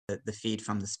the feed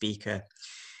from the speaker.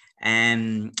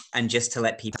 And just to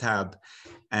let people tab,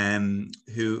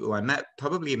 who I met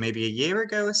probably maybe a year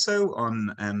ago or so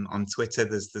on Twitter.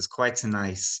 There's quite a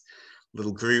nice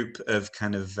little group of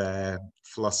kind of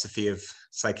philosophy of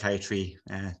psychiatry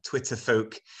Twitter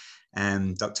folk,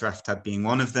 Dr. Aftab being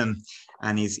one of them,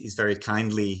 and he's very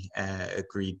kindly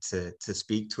agreed to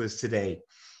speak to us today.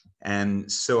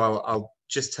 So I'll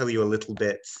just tell you a little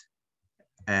bit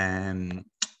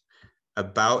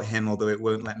about him, although it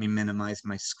won't let me minimize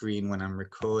my screen when I'm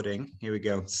recording. Here we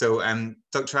go. So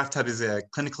Dr. Aftab is a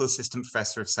clinical assistant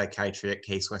professor of psychiatry at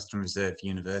Case Western Reserve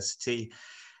University,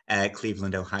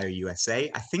 Cleveland, Ohio, USA.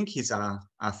 I think he's our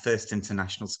first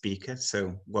international speaker,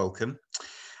 so welcome.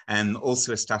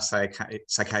 Also a staff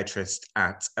psychiatrist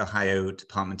at Ohio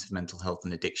Department of Mental Health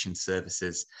and Addiction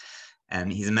Services.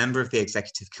 He's a member of the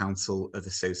Executive Council of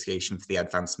Association for the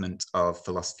Advancement of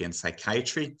Philosophy and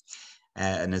Psychiatry,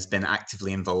 and has been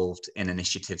actively involved in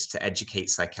initiatives to educate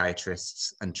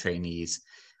psychiatrists and trainees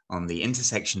on the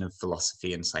intersection of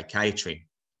philosophy and psychiatry.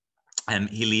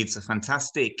 He leads a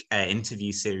fantastic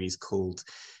interview series called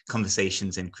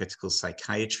Conversations in Critical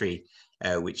Psychiatry,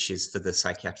 which is for the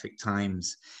Psychiatric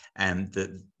Times.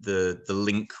 The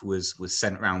link was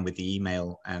sent around with the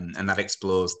email, and that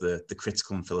explores the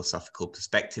critical and philosophical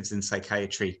perspectives in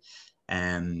psychiatry,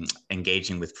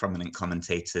 engaging with prominent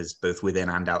commentators both within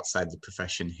and outside the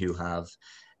profession who have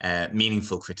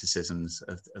meaningful criticisms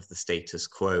of the status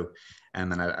quo.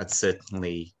 And I'd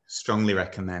certainly strongly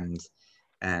recommend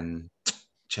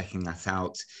checking that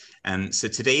out. So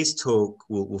today's talk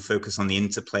will focus on the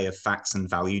interplay of facts and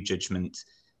value judgment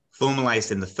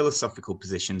formalized in the philosophical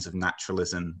positions of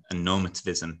naturalism and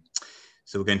normativism.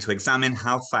 So we're going to examine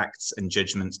how facts and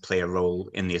judgments play a role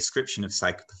in the ascription of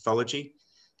psychopathology,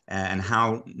 and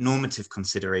how normative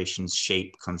considerations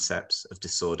shape concepts of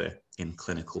disorder in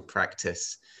clinical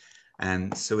practice.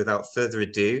 So without further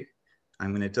ado,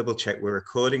 I'm going to double check we're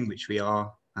recording, which we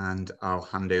are, and I'll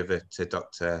hand over to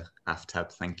Dr.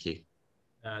 Aftab. Thank you.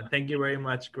 Thank you very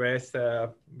much, Chris.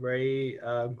 Very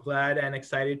glad and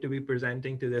excited to be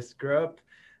presenting to this group.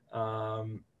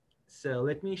 So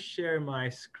let me share my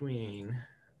screen.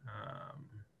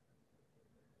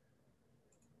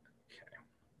 Okay,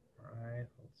 all right,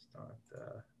 let's start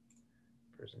the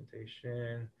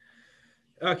presentation.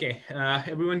 Okay,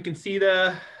 everyone can see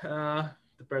the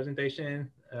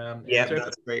presentation. Yeah,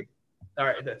 that's great. All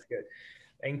right, that's good.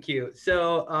 Thank you.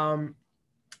 So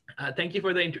thank you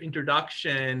for the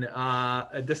introduction.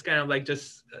 This kind of like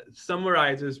just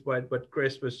summarizes what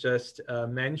Chris was just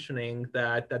mentioning,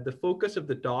 that the focus of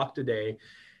the talk today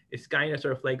is kind of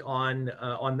sort of like on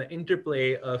the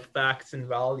interplay of facts and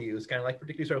values, kind of like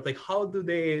particularly sort of like how do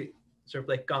they sort of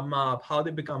like come up, how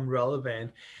they become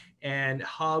relevant, and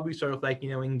how we sort of like,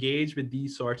 engage with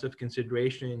these sorts of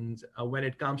considerations when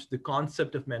it comes to the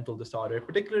concept of mental disorder,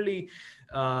 particularly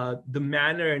the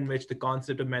manner in which the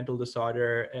concept of mental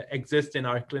disorder exists in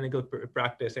our clinical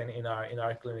practice and in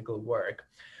our clinical work.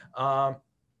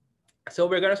 So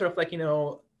we're going to sort of like,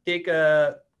 take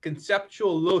a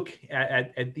conceptual look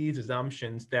at these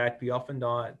assumptions that we often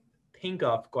don't think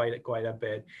of quite a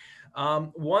bit.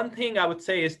 One thing I would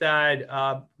say is that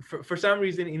for some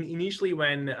reason, initially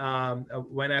when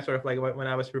I sort of like when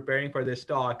I was preparing for this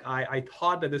talk, I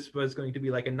thought that this was going to be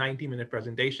like a 90-minute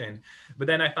presentation, but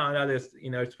then I found out this,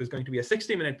 it was going to be a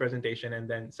 60-minute presentation and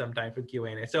then some time for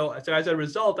Q&A. So as a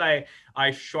result, I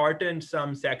shortened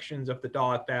some sections of the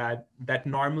talk that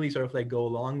normally sort of like go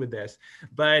along with this,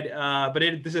 but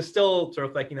this is still sort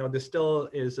of like, this still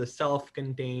is a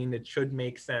self-contained, it should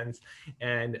make sense,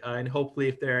 and hopefully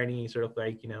if there are any sort of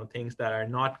like, things that are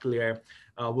not clear,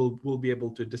 we'll be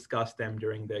able to discuss them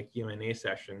during the Q&A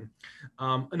session.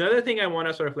 Another thing I want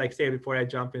to sort of like say before I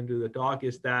jump into the talk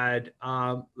is that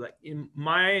like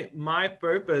my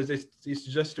purpose is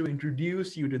just to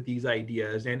introduce you to these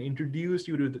ideas and introduce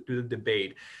you to the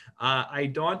debate. I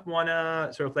don't want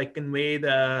to sort of like convey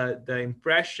the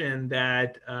impression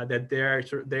that that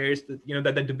there's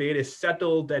that the debate is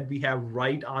settled, that we have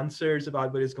right answers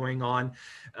about what is going on.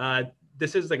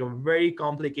 This is like a very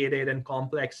complicated and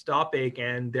complex topic,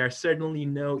 and there are certainly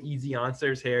no easy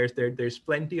answers here. There's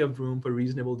plenty of room for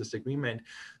reasonable disagreement.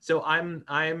 So I'm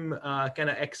kind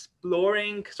of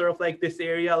exploring sort of like this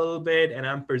area a little bit, and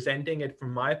I'm presenting it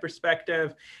from my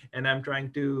perspective, and I'm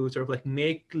trying to sort of like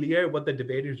make clear what the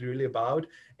debate is really about.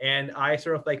 And I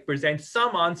sort of like present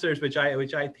some answers which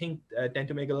I think tend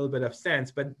to make a little bit of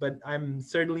sense, but I'm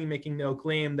certainly making no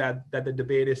claim that the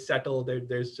debate is settled.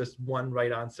 There's just one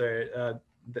right answer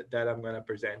that I'm going to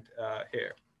present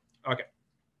here. Okay.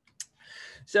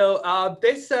 So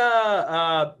this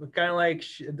kind of like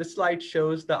this slide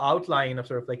shows the outline of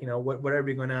sort of like, what are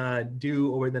we gonna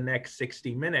do over the next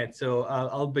 60 minutes. So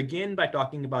I'll begin by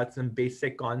talking about some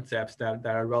basic concepts that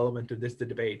are relevant to this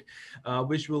debate,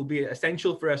 which will be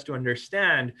essential for us to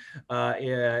understand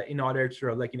in order to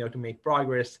sort of like, to make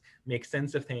progress, make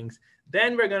sense of things.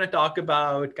 Then we're gonna talk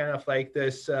about kind of like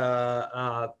this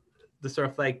the sort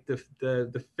of like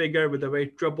the figure with a very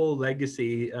troubled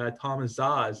legacy, Thomas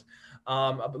Zaz.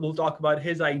 We'll talk about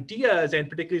his ideas and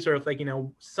particularly sort of like,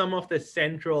 some of the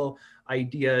central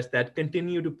ideas that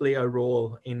continue to play a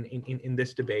role in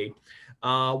this debate.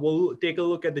 We'll take a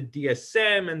look at the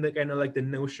DSM and the kind of like the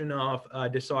notion of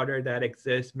disorder that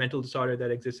exists, mental disorder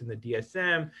that exists in the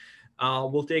DSM.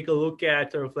 We'll take a look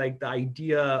at sort of like the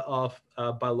idea of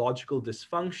biological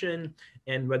dysfunction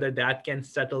and whether that can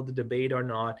settle the debate or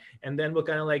not. And then we'll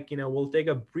kind of like, we'll take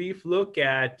a brief look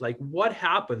at like what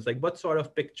happens, like what sort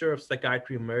of picture of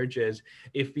psychiatry emerges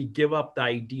if we give up the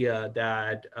idea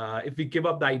that, if we give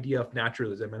up the idea of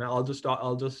naturalism. And I'll just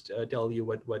tell you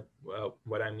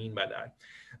what I mean by that.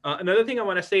 Another thing I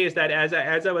want to say is that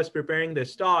as I was preparing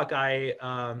this talk,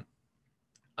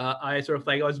 I sort of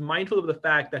like, I was mindful of the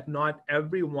fact that not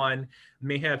everyone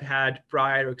may have had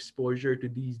prior exposure to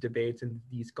these debates and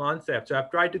these concepts. So I've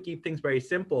tried to keep things very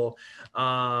simple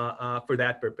for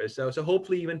that purpose. So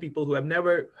hopefully even people who have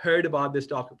never heard about this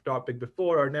topic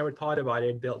before or never thought about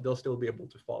it, they'll still be able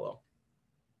to follow.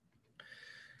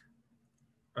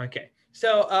 Okay.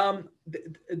 So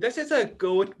this is a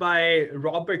quote by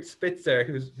Robert Spitzer,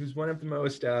 who's one of the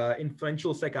most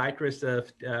influential psychiatrists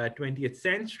of 20th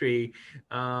century,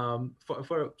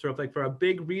 for sort of like for a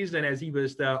big reason, as he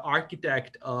was the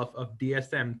architect of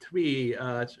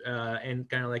DSM-3 and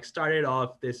kind of like started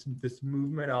off this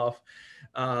movement of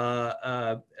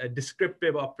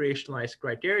descriptive operationalized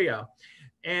criteria.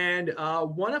 And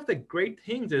one of the great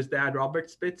things is that Robert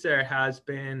Spitzer has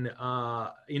been,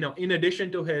 in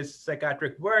addition to his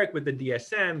psychiatric work with the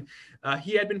DSM,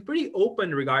 he had been pretty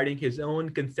open regarding his own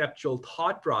conceptual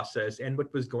thought process and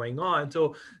what was going on.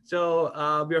 So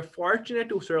we're fortunate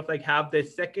to sort of like have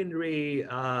this secondary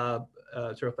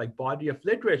sort of like body of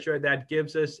literature that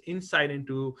gives us insight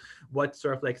into what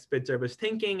sort of like Spitzer was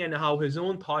thinking and how his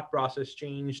own thought process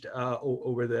changed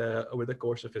over the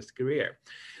course of his career.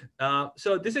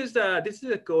 So this is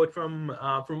a quote from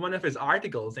one of his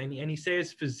articles, and he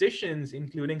says, physicians,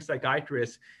 including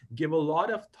psychiatrists, give a lot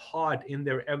of thought in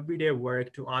their everyday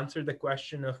work to answer the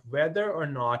question of whether or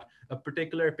not a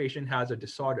particular patient has a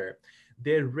disorder.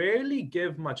 They rarely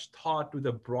give much thought to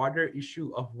the broader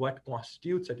issue of what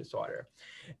constitutes a disorder.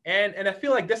 And I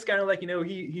feel like this kind of like,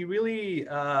 he really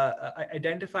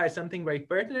identifies something very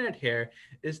pertinent here,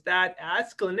 is that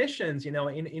as clinicians,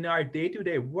 in our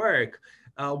day-to-day work,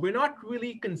 we're not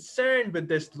really concerned with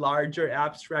this larger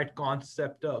abstract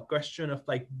concept question of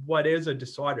like, what is a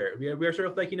disorder? We're sort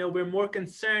of like, we're more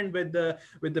concerned with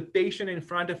the patient in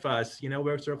front of us.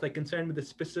 We're sort of like concerned with the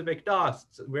specific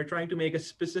tasks. We're trying to make a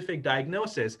specific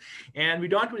diagnosis. And we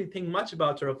don't really think much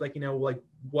about sort of like, like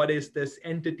what is this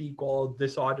entity called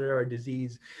disorder or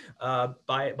disease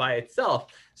by itself.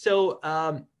 So,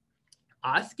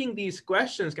 asking these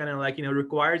questions kind of like,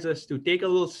 requires us to take a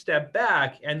little step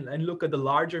back and look at the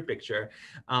larger picture.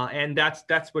 And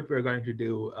that's what we're going to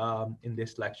do in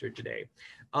this lecture today.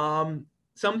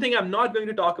 Something I'm not going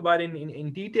to talk about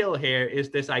in detail here is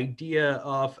this idea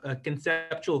of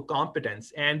conceptual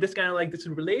competence. And this kind of like, this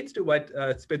relates to what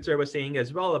Spitzer was saying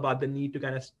as well about the need to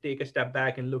kind of take a step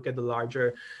back and look at the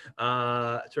larger,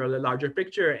 sort of the larger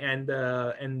picture and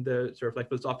the sort of like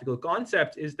philosophical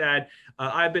concepts, is that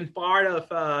I've been part of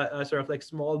a sort of like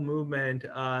small movement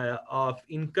of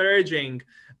encouraging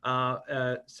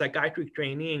psychiatric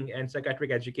training and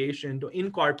psychiatric education to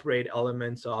incorporate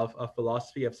elements of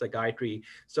philosophy of psychiatry,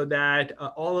 so that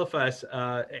all of us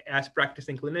as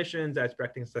practicing clinicians, as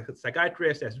practicing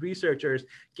psychiatrists, as researchers,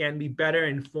 can be better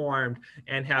informed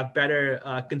and have better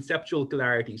conceptual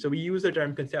clarity. So we use the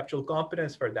term conceptual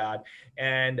competence for that.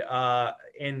 And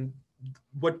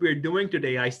what we're doing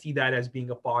today, I see that as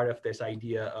being a part of this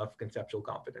idea of conceptual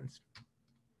competence.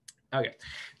 Okay,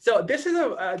 so this is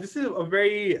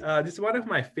one of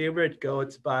my favorite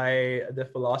quotes by the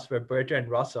philosopher Bertrand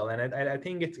Russell, and I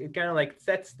think it kind of like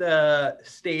sets the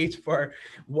stage for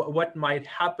what might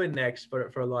happen next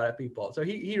for a lot of people. So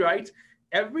he writes,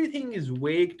 everything is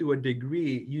vague to a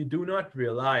degree you do not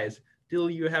realize till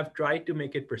you have tried to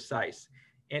make it precise.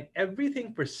 And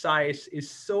everything precise is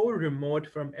so remote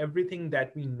from everything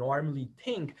that we normally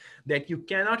think that you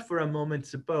cannot for a moment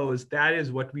suppose that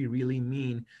is what we really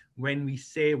mean when we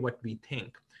say what we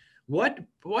think. What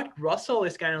Russell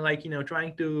is kind of like,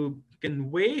 trying to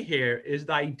convey here is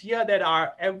the idea that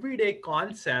our everyday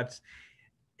concepts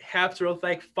have sort of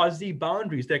like fuzzy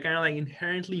boundaries. They're kind of like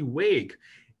inherently vague.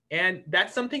 And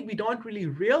that's something we don't really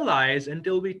realize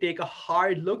until we take a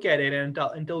hard look at it and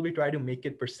until we try to make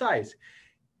it precise.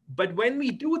 But when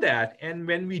we do that, and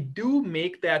when we do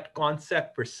make that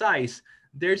concept precise,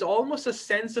 there's almost a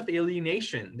sense of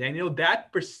alienation. And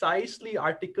that precisely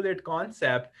articulate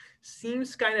concept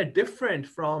seems kind of different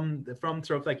from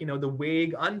sort of like the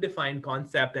vague, undefined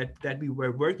concept that we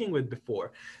were working with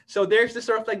before. So there's this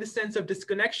sort of like this sense of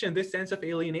disconnection, this sense of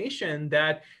alienation,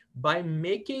 that by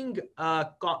making a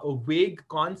vague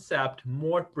concept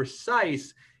more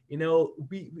precise,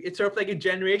 it's sort of like it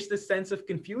generates this sense of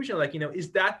confusion. Like,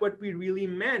 is that what we really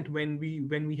meant when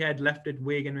we had left it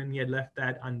vague and when we had left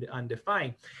that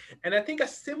undefined? And I think a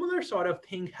similar sort of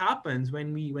thing happens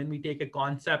when we take a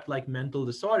concept like mental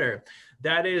disorder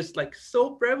that is like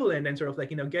so prevalent and sort of like,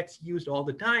 gets used all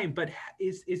the time, but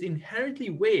is inherently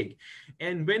vague.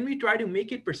 And when we try to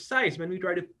make it precise, when we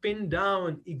try to pin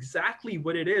down exactly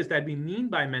what it is that we mean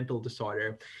by mental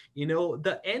disorder,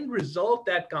 the end result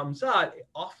that comes out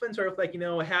often sort of like,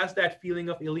 has that feeling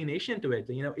of alienation to it.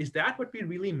 Is that what we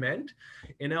really meant?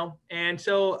 And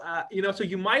so, so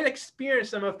you might experience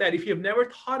some of that if you've never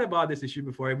thought about this issue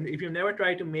before, if you've never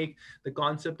tried to make the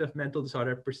concept of mental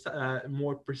disorder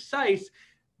more precise,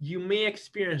 you may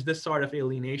experience this sort of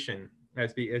alienation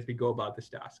as we go about this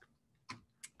task.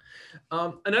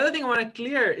 Another thing I want to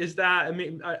clear is that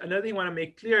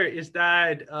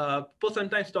people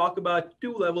sometimes talk about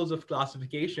two levels of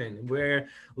classification, where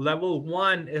level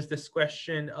one is this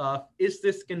question of, is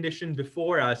this condition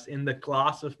before us in the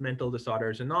class of mental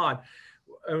disorders or not?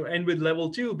 And with level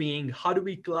two being, how do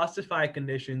we classify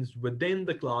conditions within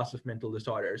the class of mental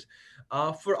disorders?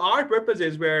 For our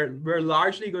purposes, we're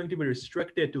largely going to be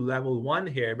restricted to level one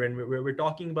here, when we're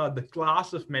talking about the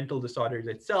class of mental disorders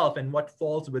itself and what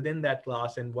falls within that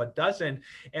class and what doesn't.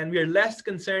 And we're less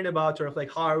concerned about sort of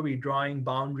like, how are we drawing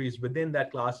boundaries within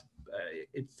that class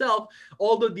itself,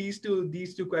 although these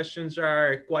two questions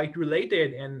are quite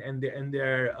related, and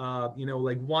they're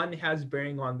like one has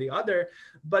bearing on the other,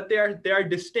 but they are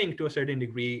distinct to a certain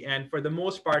degree, and for the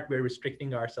most part we're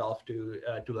restricting ourselves to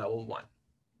level one.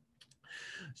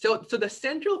 So the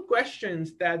central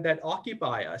questions that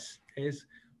occupy us is,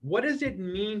 what does it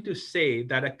mean to say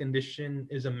that a condition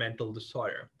is a mental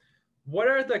disorder? What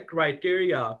are the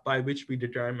criteria by which we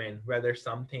determine whether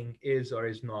something is or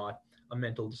is not a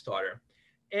mental disorder?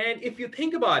 And if you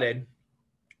think about it,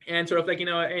 and sort of like,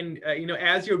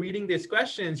 as you're reading these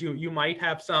questions, you might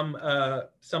have some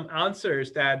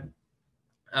answers that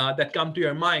come to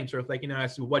your mind, sort of like,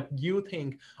 as to what you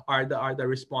think are the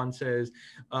responses,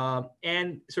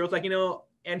 and sort of like,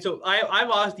 and so I've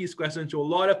asked these questions to a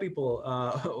lot of people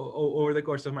over the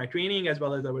course of my training, as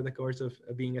well as over the course of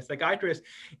being a psychiatrist,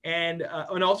 and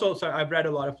also, so I've read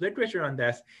a lot of literature on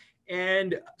this.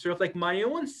 And sort of like my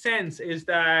own sense is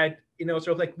that, sort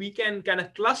of like we can kind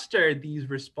of cluster these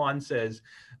responses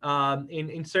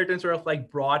in certain sort of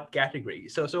like broad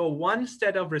categories. So one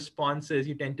set of responses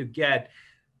you tend to get,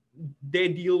 they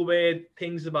deal with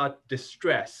things about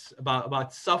distress,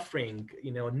 about suffering,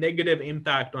 negative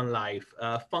impact on life,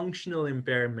 functional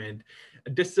impairment,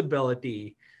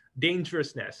 disability,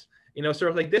 dangerousness.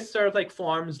 Sort of like this sort of like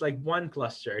forms like one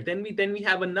cluster. Then we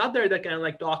have another that kind of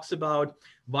like talks about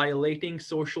violating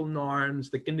social norms,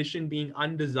 the condition being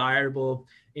undesirable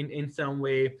in some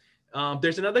way.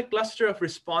 There's another cluster of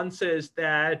responses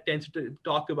that tends to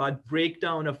talk about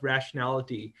breakdown of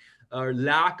rationality, or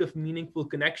lack of meaningful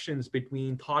connections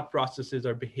between thought processes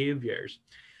or behaviors.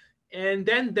 And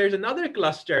then there's another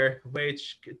cluster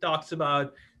which talks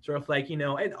about sort of like, and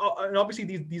obviously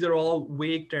these are all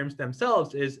vague terms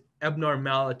themselves, is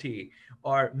abnormality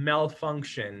or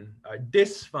malfunction or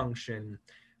dysfunction.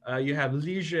 You have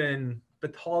lesion,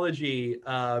 pathology,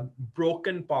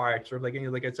 broken parts, sort of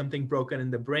like it's something broken in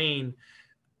the brain,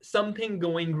 something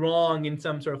going wrong in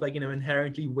some sort of like,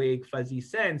 inherently vague, fuzzy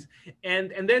sense.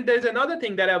 And then there's another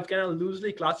thing that I've kind of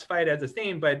loosely classified as the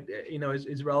same, but,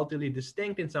 is relatively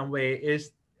distinct in some way,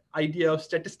 is idea of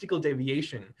statistical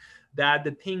deviation, that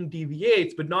the thing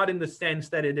deviates, but not in the sense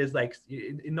that it is like,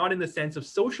 not in the sense of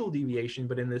social deviation,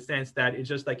 but in the sense that it's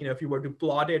just like, if you were to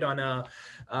plot it on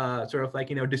a sort of like,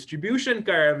 distribution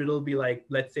curve, it'll be like,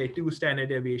 let's say 2 standard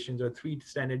deviations or 3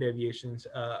 standard deviations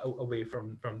away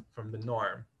from the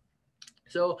norm.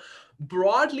 So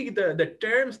broadly, the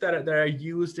terms that are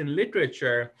used in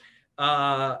literature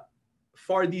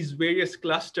for these various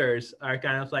clusters are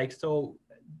kind of like, so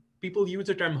people use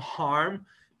the term harm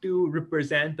to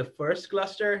represent the first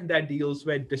cluster that deals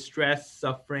with distress,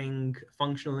 suffering,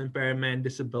 functional impairment,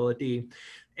 disability.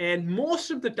 And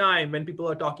most of the time when people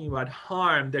are talking about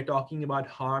harm, they're talking about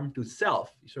harm to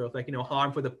self, sort of like,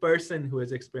 harm for the person who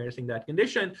is experiencing that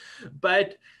condition.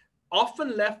 But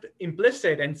often left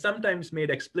implicit and sometimes made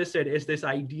explicit is this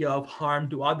idea of harm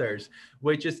to others,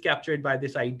 which is captured by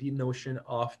this idea notion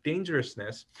of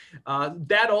dangerousness.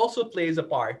 That also plays a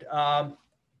part.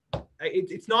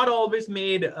 It's not always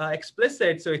made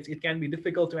explicit, so it can be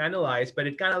difficult to analyze, but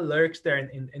it kind of lurks there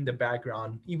in the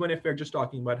background, even if we're just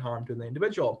talking about harm to the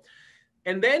individual.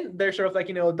 And then there's sort of like,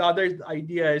 the other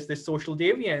idea is this social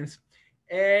deviance.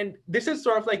 And this is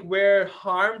sort of like where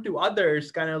harm to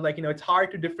others kind of like, it's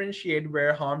hard to differentiate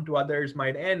where harm to others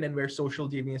might end and where social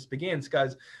deviance begins,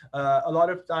 because a lot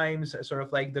of times sort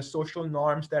of like the social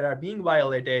norms that are being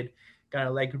violated kind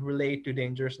of like relate to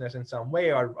dangerousness in some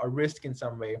way or risk in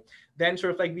some way. Then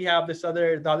sort of like we have the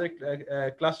other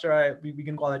cluster, we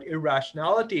can call it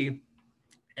irrationality.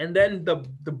 And then the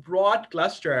broad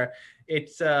cluster,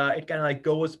 it kind of like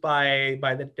goes by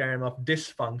the term of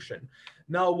dysfunction.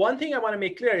 Now, one thing I want to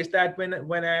make clear is that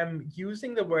when I'm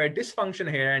using the word dysfunction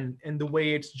here and the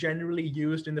way it's generally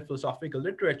used in the philosophical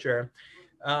literature,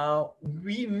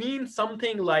 we mean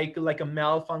something like a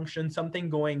malfunction, something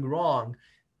going wrong.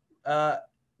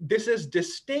 This is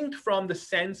distinct from the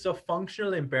sense of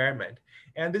functional impairment.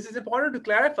 And this is important to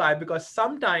clarify because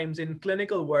sometimes in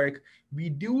clinical work, we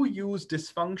do use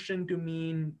dysfunction to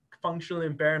mean functional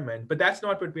impairment, but that's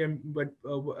not what we're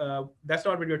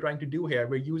trying to do here.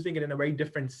 We're using it in a very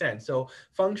different sense. So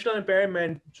functional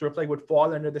impairment sort of like would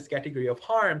fall under this category of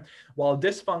harm, while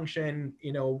dysfunction,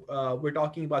 we're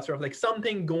talking about sort of like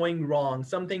something going wrong,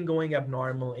 something going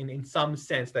abnormal in some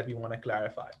sense that we want to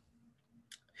clarify.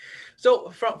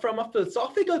 So from a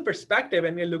philosophical perspective,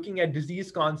 when we're looking at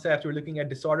disease concepts, we're looking at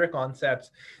disorder concepts,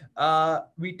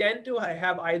 we tend to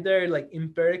have either like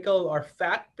empirical or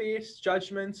fact-based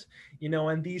judgments,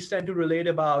 and these tend to relate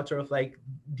about sort of like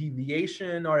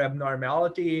deviation or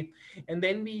abnormality. And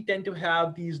then we tend to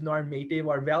have these normative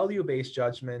or value-based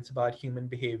judgments about human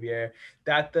behavior,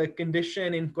 that the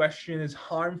condition in question is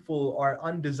harmful or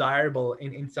undesirable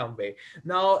in some way.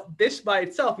 Now, this by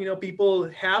itself, people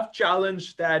have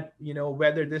challenged that,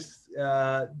 whether this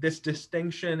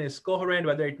distinction is coherent,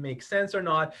 whether it makes sense or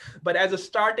not. But as a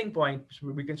starting point,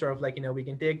 we can sort of like, we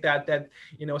can take that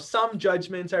some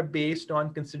judgments are based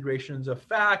on considerations of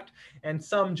fact, and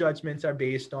some judgments are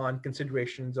based on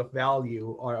considerations of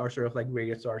value or sort of like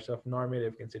various sorts of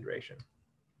normative consideration.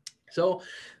 So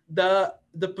the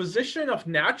position of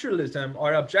naturalism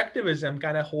or objectivism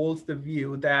kind of holds the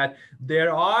view that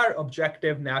there are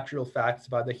objective natural facts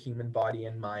about the human body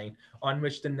and mind on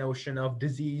which the notion of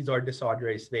disease or disorder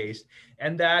is based,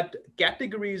 and that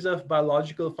categories of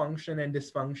biological function and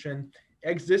dysfunction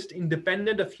exist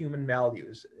independent of human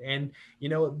values, and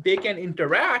they can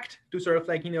interact to sort of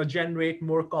like generate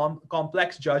more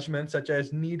complex judgments such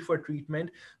as need for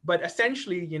treatment, but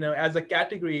essentially as a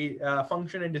category,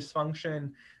 function and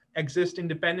dysfunction exist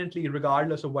independently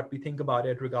regardless of what we think about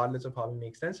it, regardless of how we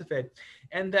make sense of it.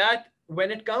 And that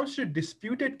when it comes to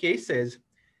disputed cases,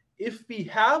 if we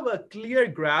have a clear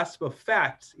grasp of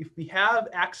facts, if we have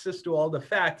access to all the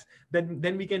facts,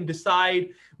 then we can decide,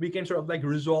 we can sort of like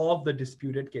resolve the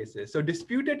disputed cases. So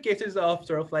disputed cases of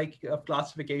sort of like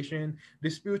classification,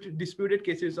 disputed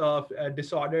cases of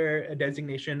disorder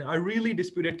designation are really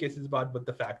disputed cases about what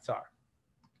the facts are.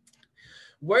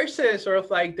 Versus sort of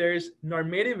like there's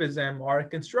normativism or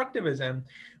constructivism,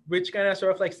 which kind of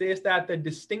sort of like says that the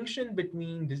distinction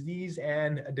between disease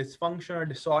and dysfunction or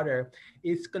disorder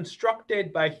is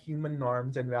constructed by human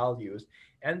norms and values,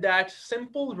 and that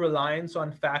simple reliance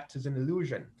on facts is an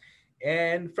illusion.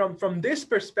 And from this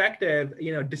perspective,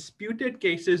 disputed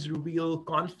cases reveal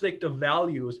conflict of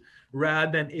values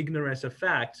rather than ignorance of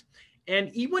facts. And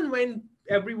even when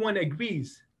everyone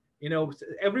agrees,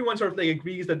 everyone sort of like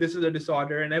agrees that this is a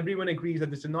disorder and everyone agrees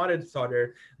that this is not a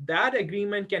disorder, that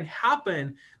agreement can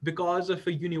happen because of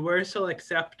a universal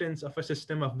acceptance of a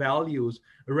system of values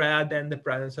rather than the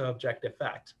presence of objective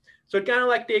facts. So it kind of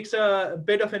like takes a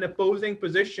bit of an opposing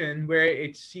position where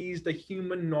it sees the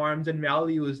human norms and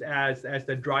values as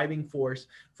the driving force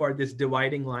for this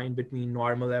dividing line between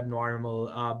normal,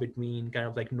 abnormal, between kind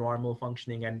of like normal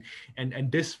functioning and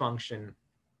dysfunction.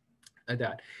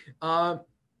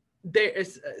 There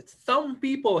is some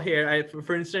people here,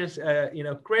 for instance,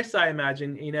 Chris, I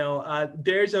imagine,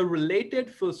 there's a related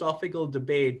philosophical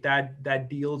debate that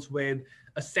deals with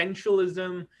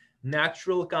essentialism,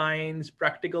 natural kinds,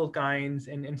 practical kinds,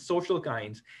 and social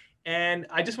kinds. And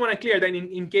I just want to clear that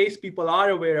in case people are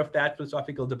aware of that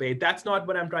philosophical debate, that's not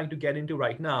what I'm trying to get into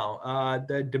right now.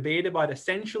 The debate about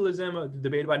essentialism, or the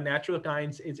debate about natural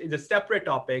kinds is a separate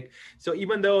topic. So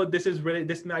even though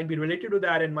this might be related to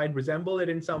that and might resemble it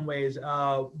in some ways,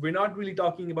 we're not really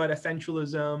talking about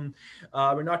essentialism.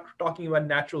 We're not talking about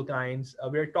natural kinds.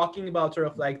 We're talking about sort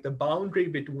of like the boundary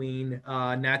between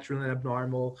natural and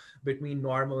abnormal, between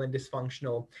normal and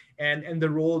dysfunctional, and the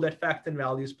role that facts and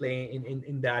values play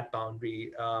in that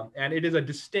boundary. And it is a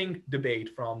distinct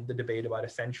debate from the debate about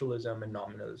essentialism and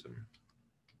nominalism.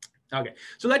 Okay,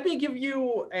 so let me give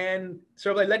you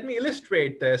let me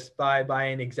illustrate this by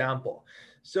an example.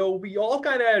 So we all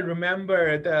kind of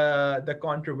remember the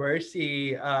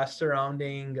controversy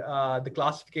surrounding the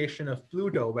classification of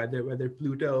Pluto, whether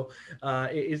Pluto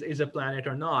is a planet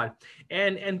or not,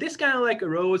 and this kind of like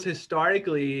arose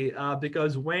historically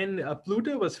because when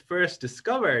Pluto was first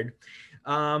discovered,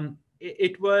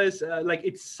 it was like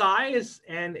its size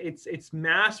and its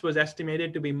mass was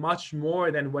estimated to be much more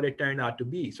than what it turned out to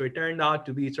be. So it turned out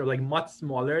to be sort of like much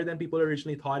smaller than people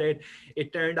originally thought it.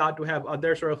 It turned out to have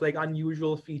other sort of like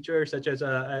unusual features, such as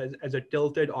a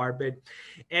tilted orbit.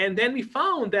 And then we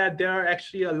found that there are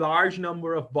actually a large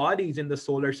number of bodies in the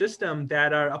solar system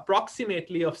that are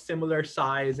approximately of similar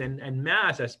size and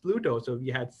mass as Pluto. So we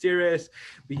had Ceres,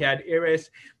 we had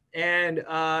Eris. And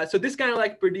so this kind of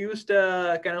like produced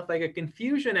a kind of like a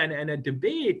confusion and a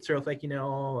debate, sort of like,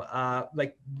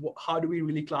 how do we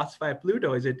really classify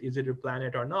Pluto? Is it a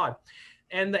planet or not?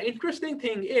 And the interesting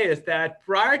thing is that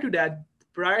prior to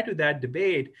that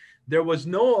debate, there was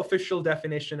no official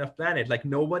definition of planet. Like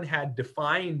no one had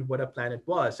defined what a planet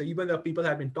was. So even though people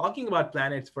have been talking about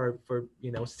planets for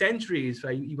centuries,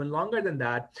 right, even longer than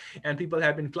that, and people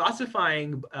have been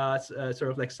classifying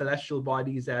sort of like celestial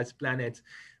bodies as planets,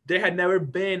 there had never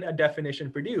been a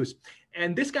definition produced.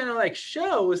 And this kind of like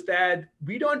shows that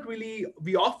we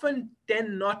often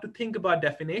tend not to think about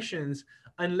definitions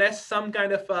unless some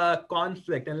kind of a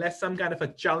conflict, unless some kind of a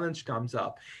challenge comes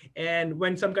up, and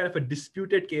when some kind of a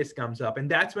disputed case comes up. And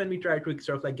that's when we try to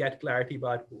sort of like get clarity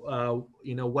about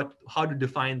how to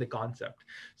define the concept.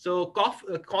 So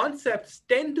concepts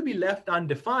tend to be left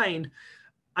undefined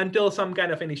until some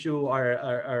kind of an issue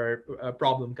or a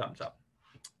problem comes up.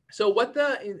 So what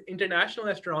the International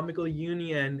Astronomical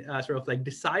Union sort of like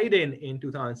decided in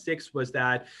 2006 was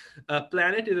that a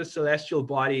planet is a celestial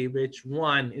body, which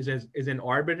one is in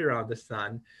orbit around the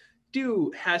sun,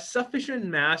 two has sufficient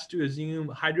mass to assume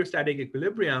hydrostatic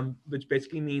equilibrium, which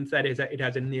basically means that it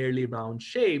has a nearly round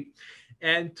shape,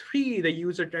 and three, the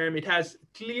user term, it has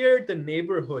cleared the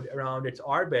neighborhood around its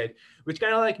orbit, which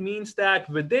kind of like means that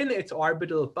within its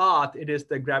orbital path, it is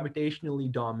the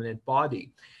gravitationally dominant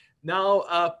body.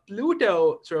 Now,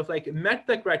 Pluto sort of like met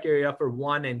the criteria for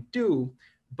 1 and 2,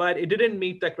 but it didn't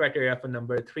meet the criteria for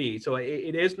number 3. So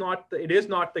it is not the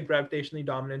gravitationally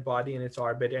dominant body in its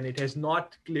orbit, and it has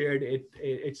not cleared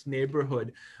its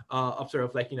neighborhood of sort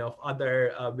of like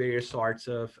other various sorts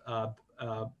of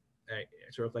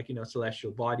sort of like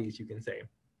celestial bodies, you can say.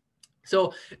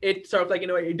 So it sort of like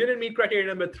it didn't meet criteria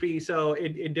number 3, so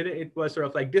it was sort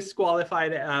of like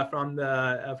disqualified from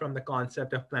the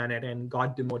concept of planet and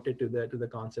got demoted to the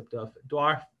concept of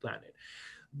dwarf planet.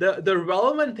 The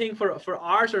relevant thing for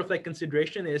our sort of like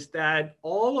consideration is that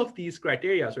all of these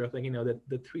criteria, sort of like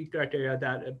the 3 criteria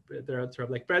that are sort of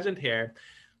like present here,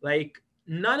 like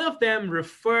none of them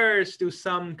refers to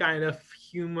some kind of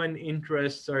human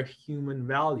interests or human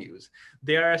values.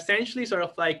 They are essentially sort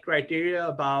of like criteria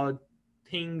about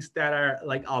things that are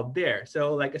like out there.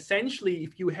 So like essentially,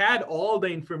 if you had all the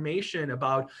information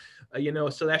about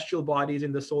celestial bodies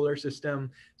in the solar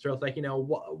system, sort of like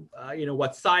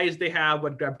what size they have,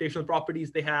 what gravitational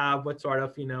properties they have, what sort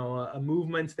of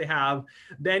movements they have,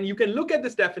 then you can look at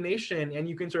this definition and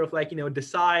you can sort of like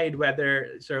decide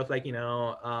whether sort of like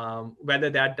whether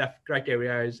that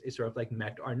criteria is sort of like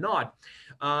met or not.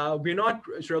 We're not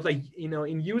sort of like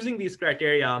in using these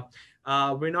criteria,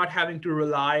 we're not having to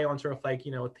rely on sort of like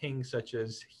things such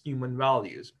as human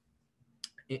values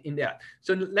in that.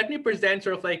 So let me present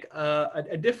sort of like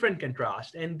a different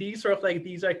contrast. And these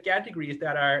are categories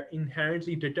that are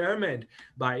inherently determined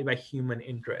by human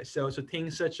interest. So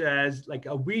things such as like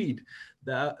a weed,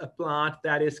 a plant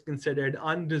that is considered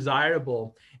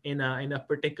undesirable in a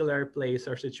particular place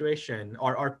or situation,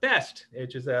 or pest,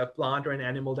 which is a plant or an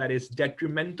animal that is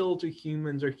detrimental to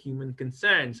humans or human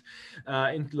concerns,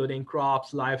 including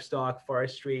crops, livestock,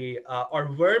 forestry, or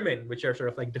vermin, which are sort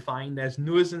of like defined as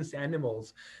nuisance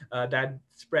animals that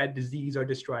spread disease or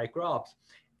destroy crops.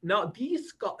 Now,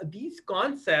 these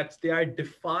concepts, they are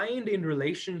defined in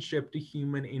relationship to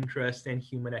human interests and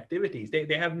human activities.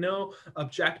 They have no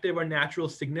objective or natural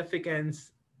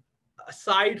significance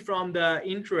aside from the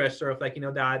interest sort of like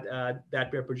that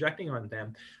we're projecting on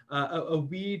them. A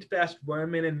weed pest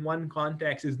vermin in one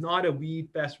context is not a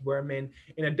weed pest vermin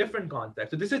in a different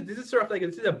context. So this is sort of like,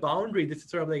 this is a boundary, this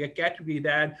is sort of like a category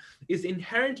that is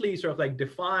inherently sort of like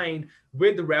defined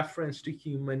with reference to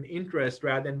human interest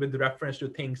rather than with reference to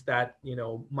things that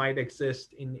might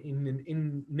exist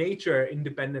in nature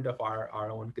independent of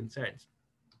our own concerns.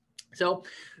 So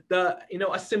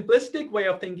a simplistic way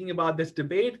of thinking about this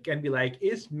debate can be like,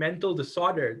 is mental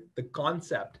disorder the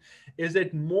concept? Is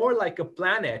it more like a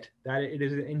planet that it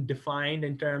is defined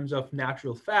in terms of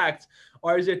natural facts,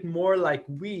 or is it more like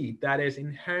we that is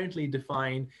inherently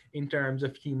defined in terms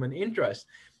of human interest?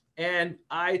 And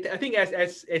I think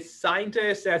as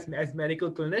scientists, as medical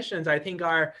clinicians, I think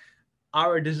our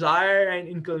desire and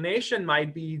inclination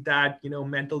might be that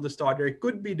mental disorder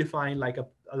could be defined like a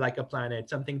planet,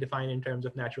 something defined in terms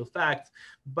of natural facts.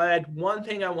 But one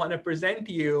thing I want to present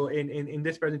to you in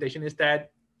this presentation is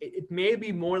that it may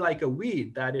be more like a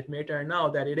weed, that it may turn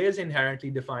out that it is inherently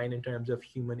defined in terms of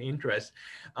human interest.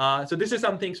 So this is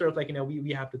something sort of like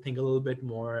we have to think a little bit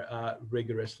more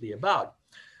rigorously about.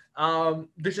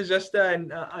 This is just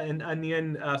an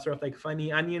onion, sort of like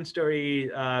funny onion story.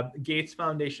 Gates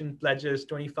Foundation pledges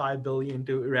 25 billion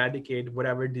to eradicate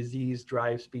whatever disease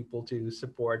drives people to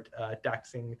support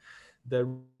taxing the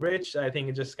rich. I think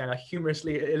it just kind of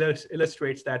humorously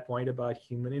illustrates that point about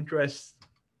human interests.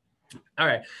 All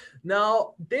right,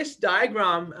 now this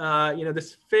diagram,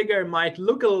 this figure might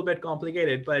look a little bit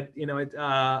complicated, but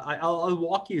I'll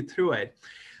walk you through it.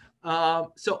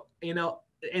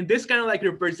 And this kind of like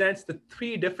represents the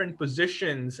three different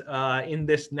positions in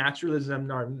this naturalism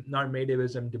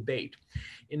normativism debate.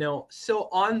 So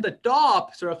on the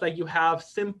top, sort of like you have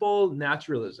simple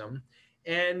naturalism,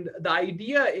 and the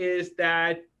idea is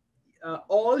that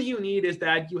all you need is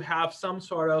that you have some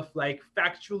sort of like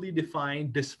factually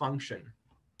defined dysfunction.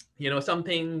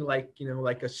 Something like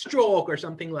like a stroke, or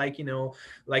something like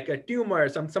like a tumor,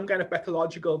 some kind of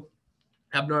pathological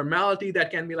abnormality that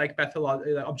can be like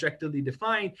objectively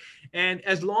defined. And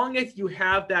as long as you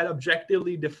have that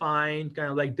objectively defined kind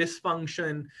of like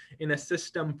dysfunction in a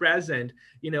system present,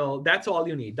 that's all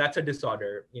you need. That's a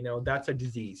disorder, that's a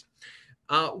disease.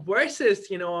 Versus,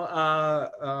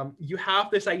 you have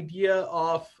this idea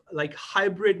of like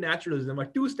hybrid naturalism or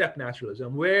two-step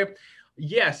naturalism, where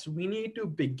yes, we need to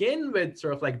begin with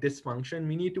sort of like dysfunction.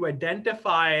 We need to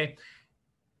identify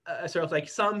sort of like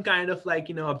some kind of like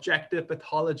objective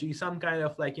pathology, some kind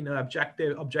of like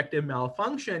objective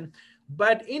malfunction.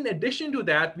 But in addition to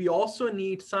that, we also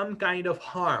need some kind of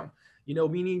harm.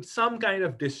 We need some kind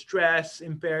of distress,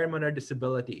 impairment, or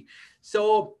disability.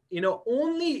 So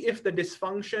only if the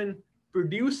dysfunction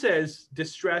produces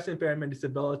distress, impairment,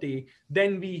 disability,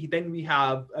 then we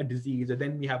have a disease, or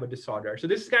then we have a disorder. So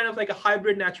this is kind of like a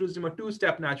hybrid naturalism or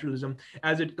two-step naturalism,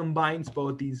 as it combines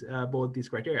both these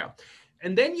criteria.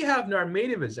 And then you have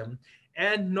normativism,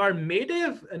 and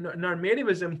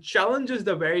normativism challenges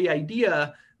the very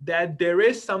idea that there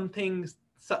is some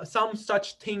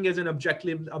such thing as an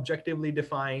objectively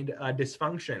defined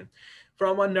dysfunction.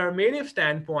 From a normative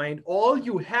standpoint, all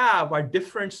you have are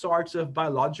different sorts of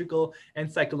biological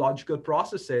and psychological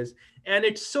processes. And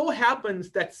it so happens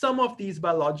that some of these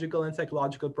biological and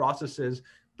psychological processes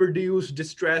produce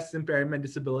distress, impairment,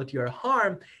 disability, or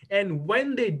harm. And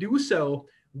when they do so,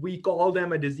 we call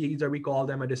them a disease or we call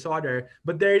them a disorder.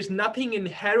 But there is nothing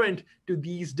inherent to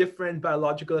these different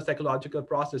biological or psychological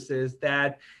processes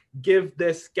that give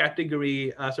this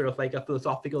category sort of like a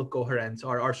philosophical coherence,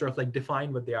 or sort of like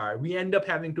define what they are. We end up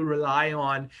having to rely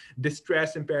on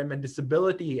distress, impairment,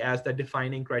 disability as the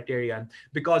defining criterion,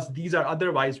 because these are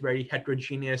otherwise very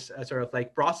heterogeneous sort of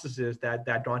like processes that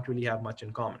don't really have much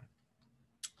in common.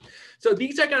 So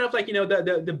these are kind of like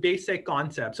the basic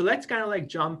concepts. So let's kind of like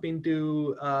jump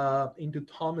into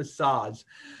Thomas Szasz,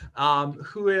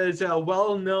 who is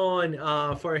well known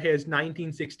for his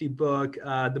 1960 book,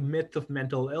 The Myth of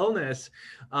Mental Illness,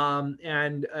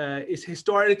 and is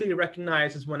historically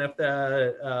recognized as one of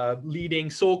the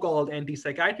leading so-called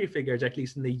anti-psychiatry figures, at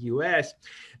least in the U.S.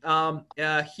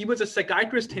 He was a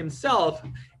psychiatrist himself,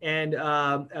 and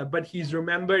but he's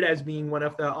remembered as being one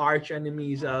of the arch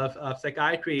enemies of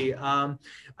psychiatry.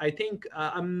 I think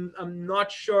I'm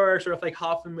not sure sort of like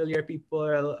how familiar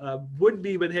people would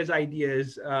be with his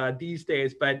ideas these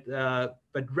days, but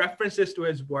references to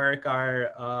his work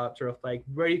are sort of like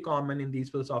very common in these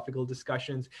philosophical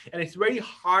discussions, and it's very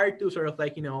hard to sort of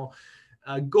like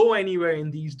go anywhere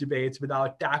in these debates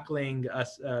without tackling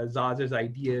Zaz's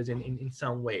ideas in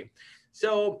some way.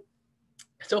 So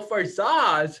for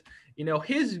Zaz,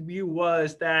 his view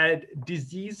was that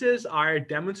diseases are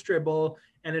demonstrable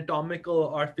anatomical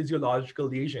or physiological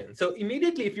lesions. So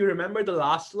immediately, if you remember the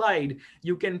last slide,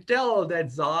 you can tell that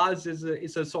Zaz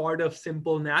is a sort of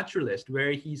simple naturalist,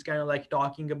 where he's kind of like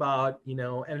talking about,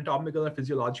 anatomical or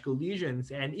physiological lesions.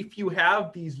 And if you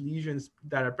have these lesions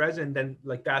that are present, then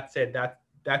like that's it, that's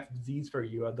disease for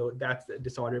you, or that's a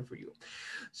disorder for you.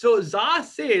 So Zaz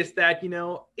says that,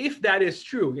 if that is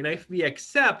true, if we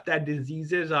accept that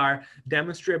diseases are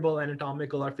demonstrable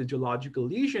anatomical or physiological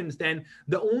lesions, then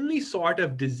the only sort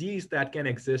of disease that can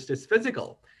exist is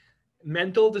physical.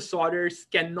 Mental disorders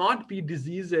cannot be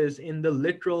diseases in the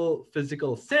literal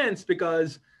physical sense,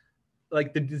 because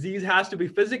like the disease has to be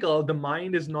physical. The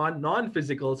mind is not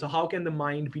non-physical. So how can the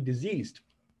mind be diseased?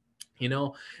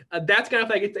 That's kind of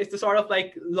like, it's the sort of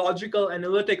like logical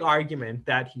analytic argument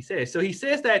that he says. So he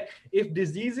says that if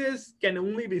diseases can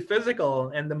only be physical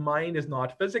and the mind is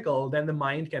not physical, then the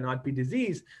mind cannot be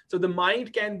diseased. So the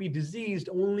mind can be diseased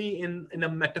only in a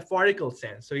metaphorical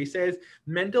sense. So he says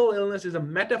mental illness is a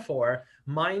metaphor.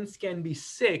 Minds can be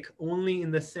sick only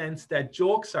in the sense that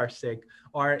jokes are sick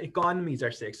or economies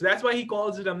are sick. So that's why he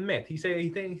calls it a myth. He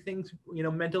thinks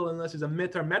mental illness is a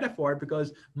myth or metaphor,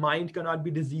 because mind cannot be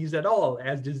diseased at all,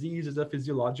 as disease is a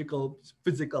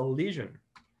physical lesion.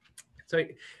 So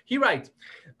he writes,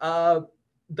 the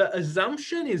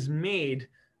assumption is made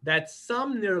that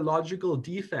some neurological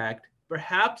defect,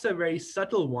 perhaps a very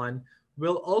subtle one,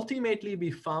 will ultimately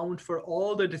be found for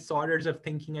all the disorders of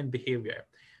thinking and behavior.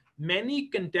 Many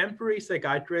contemporary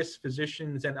psychiatrists,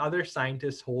 physicians, and other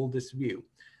scientists hold this view.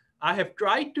 I have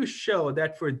tried to show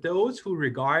that for those who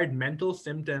regard mental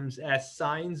symptoms as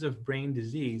signs of brain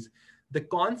disease, the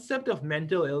concept of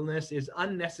mental illness is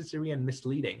unnecessary and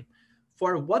misleading.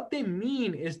 For what they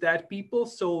mean is that people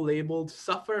so labeled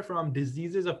suffer from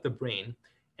diseases of the brain.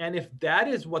 And if that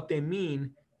is what they mean,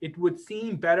 it would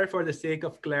seem better for the sake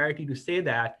of clarity to say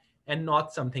that and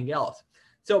not something else.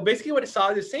 So basically what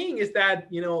Asad is saying is that,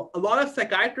 a lot of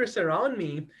psychiatrists around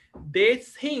me, they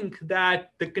think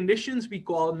that the conditions we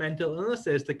call mental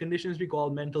illnesses, the conditions we call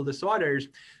mental disorders,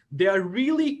 they are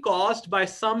really caused by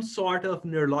some sort of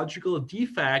neurological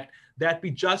defect that we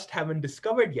just haven't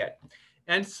discovered yet.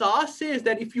 And Saw says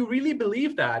that if you really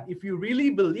believe that, if you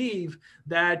really believe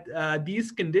that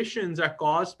these conditions are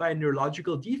caused by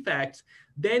neurological defects,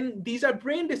 then these are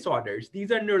brain disorders.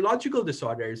 These are neurological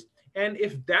disorders. And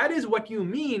if that is what you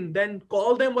mean, then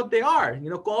call them what they are.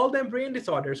 Call them brain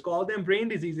disorders, call them brain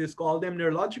diseases, call them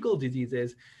neurological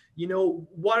diseases.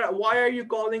 Why are you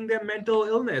calling them mental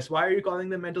illness? Why are you calling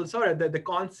them mental disorder? The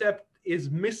concept is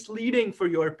misleading for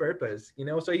your purpose.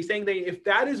 So he's saying that if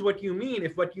that is what you mean,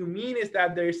 if what you mean is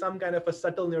that there is some kind of a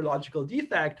subtle neurological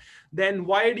defect, then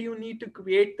why do you need to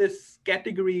create this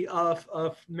category of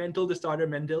mental disorder,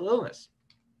 mental illness?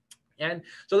 And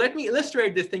so let me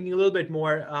illustrate this thinking a little bit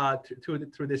more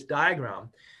through this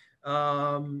diagram.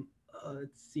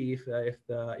 Let's see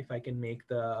if I can make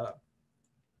the.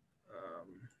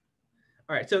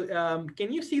 All right. So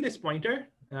can you see this pointer,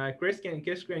 Chris? Can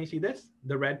you see this?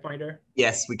 The red pointer.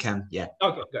 Yes, we can. Yeah.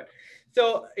 Okay, good.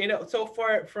 So so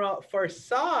for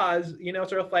SARS,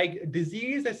 sort of like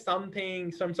disease is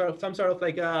something, some sort of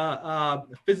like a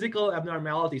physical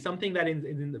abnormality, something that is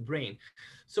in the brain.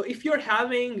 So if you're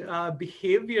having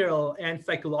behavioral and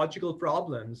psychological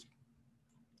problems,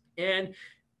 and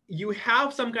you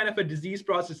have some kind of a disease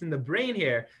process in the brain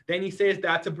here, then he says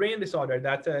that's a brain disorder,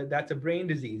 that's a brain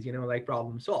disease, like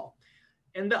problem solved.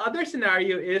 And the other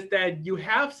scenario is that you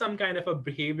have some kind of a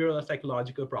behavioral or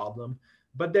psychological problem,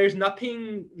 but there's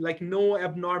nothing, like no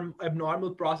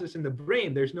abnormal process in the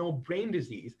brain. There's no brain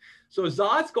disease. So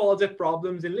Zaz calls it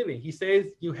problems in living. He says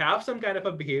you have some kind of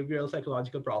a behavioral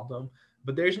psychological problem,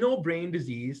 but there's no brain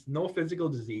disease, no physical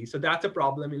disease. So that's a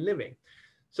problem in living.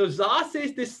 So Zaz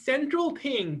says this central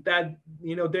thing that,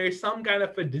 there's some kind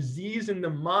of a disease in the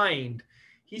mind.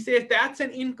 He says that's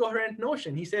an incoherent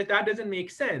notion. He says that doesn't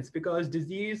make sense because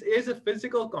disease is a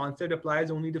physical concept, applies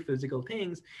only to physical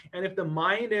things. And if the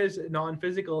mind is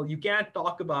non-physical, you can't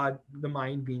talk about the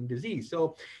mind being diseased.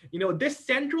 So, this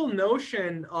central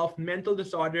notion of mental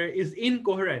disorder is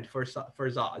incoherent for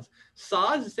Zaz.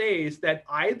 Zaz says that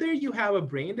either you have a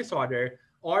brain disorder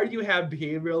or you have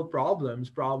behavioral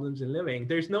problems in living.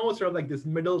 There's no sort of like this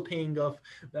middle thing of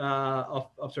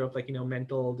sort of like,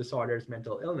 mental disorders,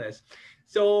 mental illness.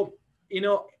 So,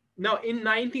 Now, in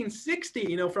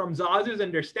 1960, from Zazu's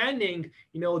understanding,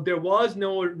 there was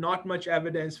not much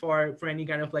evidence for any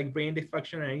kind of like brain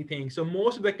dysfunction or anything. So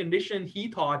most of the conditions he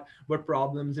thought were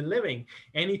problems in living.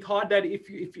 And he thought that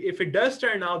if it does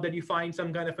turn out that you find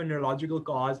some kind of a neurological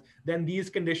cause, then these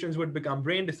conditions would become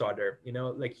brain disorder.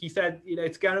 Like he said,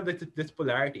 it's kind of this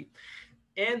polarity.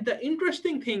 And the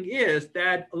interesting thing is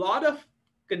that a lot of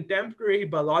contemporary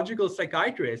biological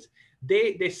psychiatrists,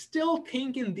 they still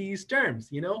think in these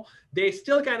terms. They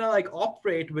still kind of like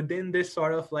operate within this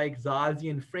sort of like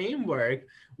Zazian framework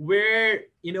where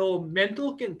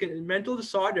mental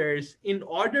disorders, in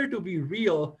order to be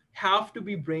real, have to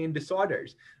be brain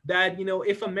disorders. That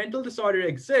if a mental disorder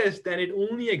exists, then it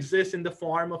only exists in the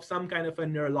form of some kind of a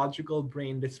neurological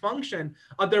brain dysfunction.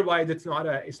 Otherwise, it's not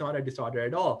a disorder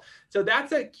at all. So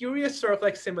that's a curious sort of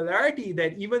like similarity,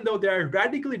 that even though there are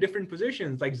radically different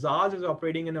positions, like Zaz is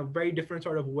operating in a very different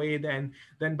sort of way than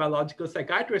biological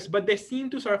psychiatrists, but they seem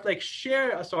to sort of like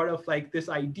share a sort of like this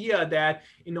idea that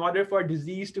in order for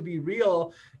disease to be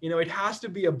real, it has to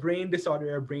be a brain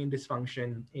disorder or brain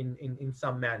dysfunction in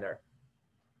some manner.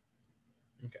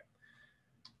 Okay.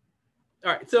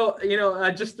 All right, so,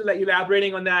 just to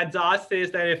elaborating on that, Zaz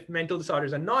says that if mental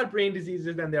disorders are not brain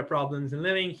diseases, then they're problems in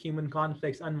living, human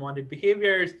conflicts, unwanted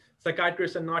behaviors.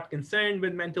 Psychiatrists are not concerned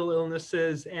with mental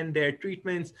illnesses and their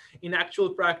treatments. In actual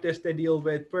practice, they deal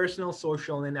with personal,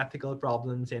 social, and ethical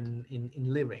problems in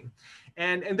living.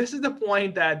 And this is the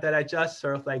point that I just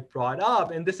sort of like brought up.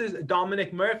 And this is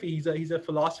Dominic Murphy. He's a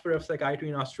philosopher of psychiatry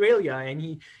in Australia, and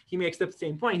he makes the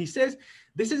same point. He says,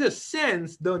 this is a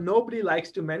sense, though nobody likes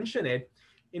to mention it,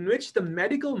 in which the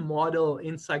medical model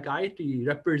in psychiatry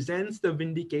represents the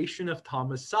vindication of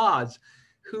Thomas Szasz,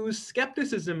 whose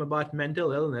skepticism about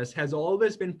mental illness has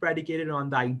always been predicated on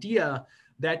the idea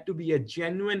that to be a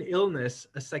genuine illness,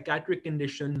 a psychiatric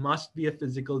condition must be a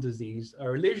physical disease, a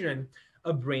lesion,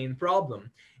 a brain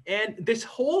problem. And this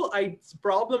whole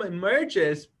problem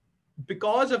emerges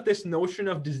because of this notion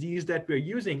of disease that we're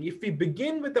using. If we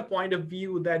begin with the point of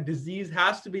view that disease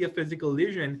has to be a physical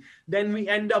lesion, then we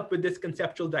end up with this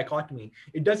conceptual dichotomy.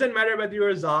 It doesn't matter whether you're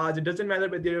a Zaz, it doesn't matter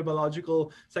whether you're a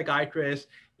biological psychiatrist.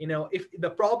 If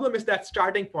the problem is that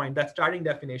starting point, that starting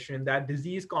definition, that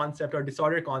disease concept or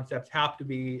disorder concepts have to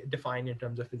be defined in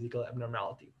terms of physical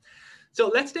abnormality. So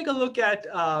let's take a look at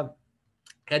the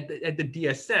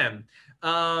DSM.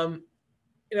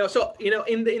 In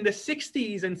the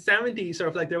 60s and 70s, sort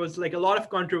of like there was like a lot of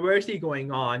controversy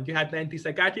going on. You had the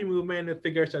anti-psychiatry movement with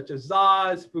figures such as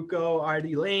Zaz, Foucault,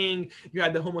 R.D. Laing. You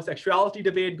had the homosexuality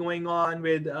debate going on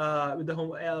with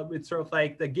sort of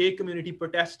like the gay community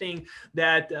protesting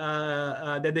that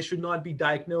they should not be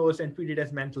diagnosed and treated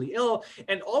as mentally ill.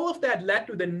 And all of that led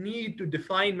to the need to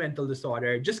define mental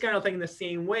disorder, just kind of like in the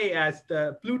same way as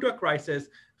the Pluto crisis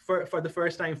for the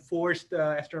first time forced the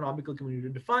astronomical community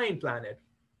to define planet.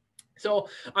 So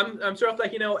I'm sort of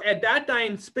like, at that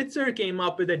time, Spitzer came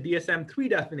up with a DSM-3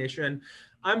 definition.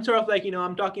 I'm sort of like,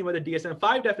 I'm talking about the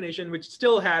DSM-5 definition, which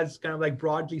still has kind of like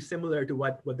broadly similar to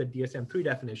what the DSM-3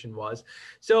 definition was.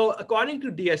 So according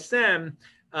to DSM,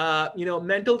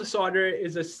 mental disorder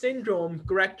is a syndrome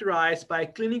characterized by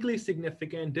clinically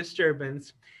significant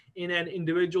disturbance in an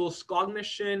individual's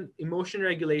cognition, emotion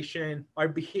regulation, or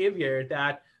behavior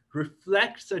that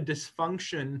reflects a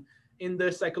dysfunction in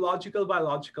the psychological,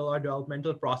 biological, or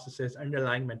developmental processes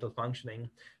underlying mental functioning.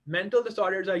 Mental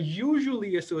disorders are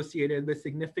usually associated with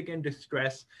significant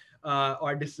distress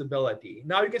or disability.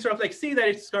 Now you can sort of like see that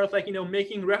it's sort of like,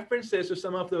 making references to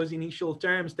some of those initial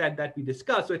terms that we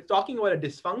discussed. So it's talking about a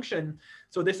dysfunction.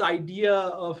 So this idea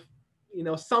of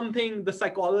something, the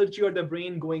psychology or the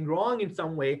brain going wrong in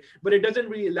some way, but it doesn't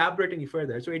really elaborate any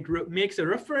further. So it makes a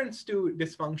reference to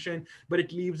dysfunction, but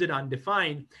it leaves it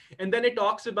undefined. And then it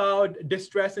talks about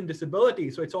distress and disability.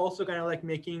 So it's also kind of like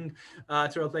making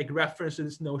sort of like reference to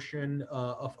this notion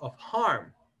of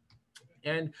harm.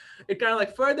 And it kind of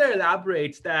like further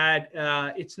elaborates that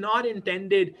it's not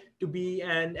intended to be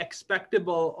an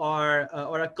expectable or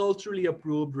a culturally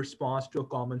approved response to a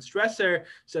common stressor,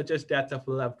 such as death of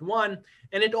a loved one.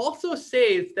 And it also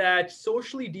says that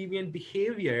socially deviant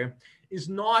behavior is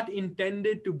not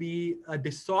intended to be a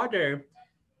disorder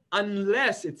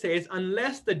unless, it says,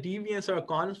 unless the deviance or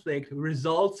conflict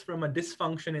results from a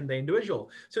dysfunction in the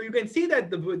individual. So you can see that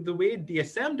the way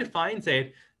DSM defines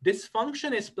it,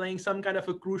 dysfunction is playing some kind of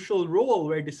a crucial role,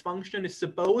 where dysfunction is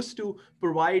supposed to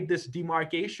provide this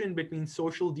demarcation between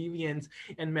social deviance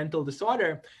and mental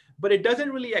disorder. But it doesn't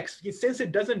really, since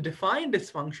it doesn't define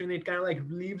dysfunction, it kind of like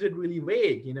leaves it really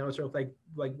vague, sort of like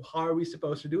like, how are we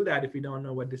supposed to do that if we don't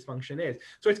know what dysfunction is?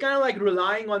 So it's kind of like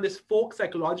relying on this folk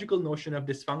psychological notion of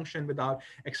dysfunction without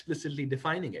explicitly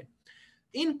defining it.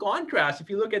 In contrast, if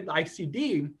you look at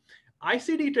ICD,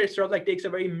 sort of like takes a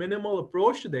very minimal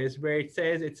approach to this, where it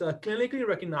says it's a clinically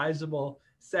recognizable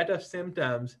set of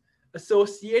symptoms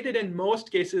associated in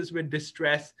most cases with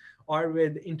distress or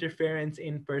with interference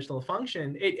in personal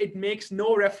function. It makes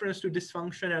no reference to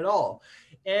dysfunction at all.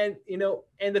 And,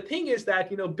 and the thing is that,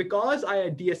 because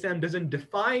DSM doesn't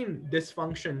define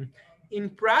dysfunction, in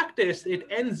practice, it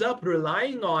ends up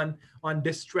relying on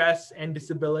distress and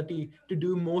disability to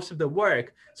do most of the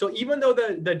work. So even though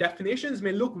the definitions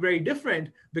may look very different,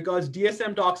 because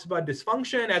DSM talks about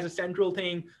dysfunction as a central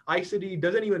thing, ICD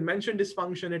doesn't even mention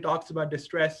dysfunction, it talks about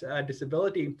distress,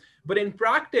 disability. But in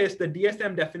practice, the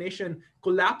DSM definition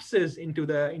collapses into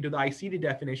the ICD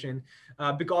definition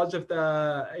because of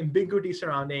the ambiguity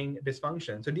surrounding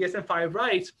dysfunction. So DSM-5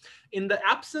 writes, in the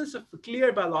absence of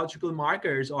clear biological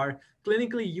markers or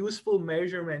clinically useful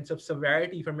measurements of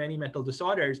severity for many mental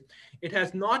disorders, it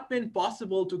has not been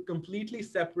possible to completely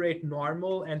separate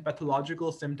normal and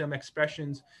pathological symptom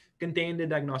expressions contained in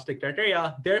diagnostic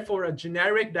criteria. Therefore, a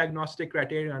generic diagnostic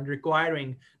criterion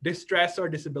requiring distress or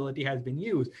disability has been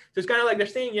used. So it's kind of like they're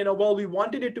saying, well, we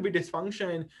wanted it to be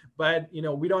dysfunction, but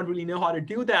we don't really know how to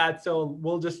do that. So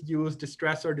we'll just use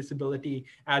distress or disability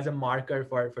as a marker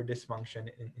for dysfunction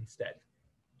instead.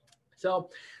 So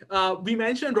we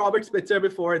mentioned Robert Spitzer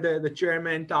before, the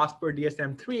chairman tasked for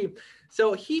DSM-3.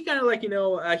 So he kind of like,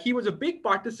 he was a big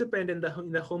participant in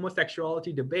the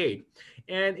homosexuality debate.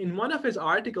 And in one of his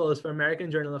articles for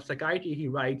American Journal of Psychiatry, he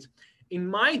writes, in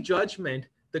my judgment,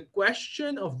 the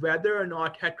question of whether or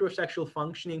not heterosexual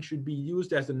functioning should be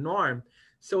used as a norm,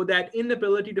 so that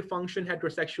inability to function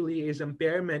heterosexually is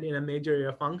impairment in a major area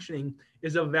of functioning,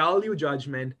 is a value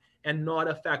judgment and not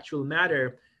a factual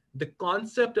matter. The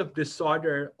concept of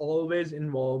disorder always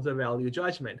involves a value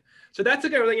judgment. So that's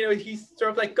okay. He's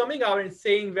sort of like coming out and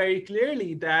saying very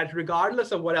clearly that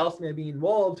regardless of what else may be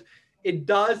involved,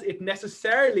 it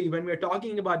necessarily, when we're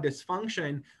talking about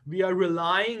dysfunction, we are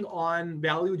relying on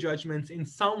value judgments in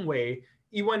some way,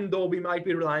 even though we might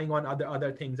be relying on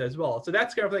other things as well. So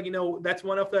that's kind of like, that's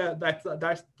one of that's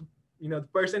the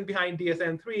person behind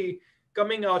DSM-3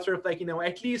 coming out sort of like,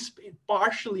 at least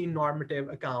partially normative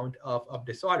account of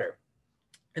disorder.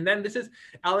 And then this is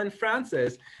Alan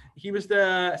Francis. He was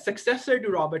the successor to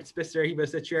Robert Spitzer. He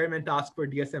was the chairman tasked for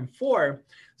DSM-4.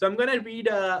 So I'm going to read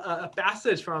a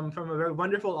passage from a very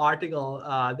wonderful article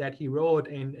that he wrote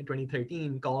in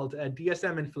 2013 called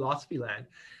DSM in Philosophy Land.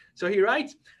 So he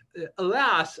writes,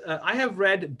 alas, I have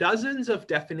read dozens of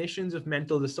definitions of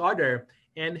mental disorder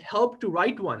and helped to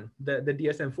write one, the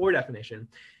DSM-4 definition.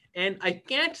 And I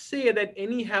can't say that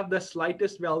any have the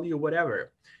slightest value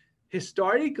whatever.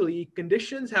 Historically,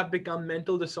 conditions have become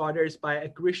mental disorders by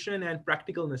accretion and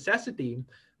practical necessity,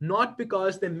 not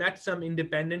because they met some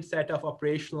independent set of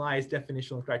operationalized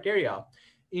definitional criteria.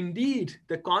 Indeed,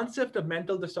 the concept of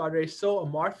mental disorder is so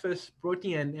amorphous,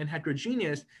 protean, and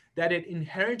heterogeneous that it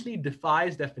inherently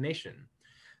defies definition.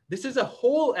 This is a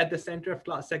hole at the center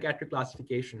of psychiatric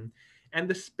classification, and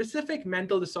the specific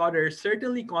mental disorders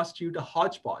certainly constitute a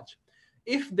hodgepodge.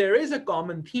 If there is a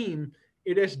common theme,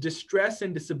 it is distress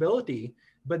and disability,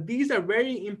 but these are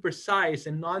very imprecise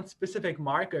and non-specific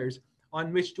markers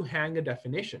on which to hang a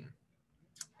definition.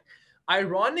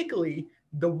 Ironically,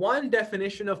 the one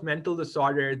definition of mental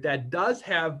disorder that does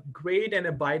have great and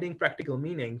abiding practical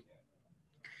meaning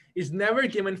is never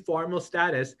given formal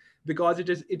status because it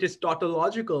is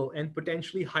tautological and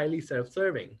potentially highly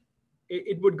self-serving.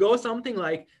 It would go something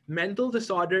like, mental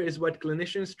disorder is what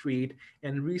clinicians treat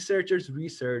and researchers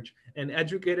research and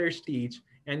educators teach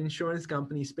and insurance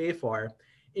companies pay for.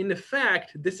 In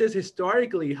effect, this is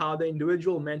historically how the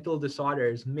individual mental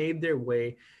disorders made their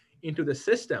way into the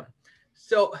system.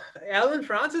 So Alan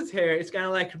Francis here is kind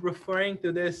of like referring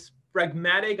to this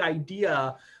pragmatic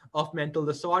idea of mental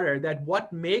disorder, that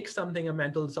what makes something a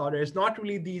mental disorder is not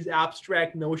really these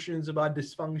abstract notions about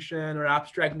dysfunction or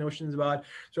abstract notions about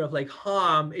sort of like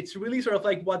harm. It's really sort of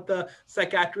like what the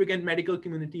psychiatric and medical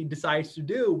community decides to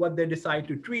do, what they decide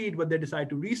to treat, what they decide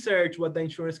to research, what the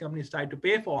insurance companies decide to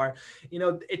pay for.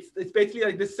 It's basically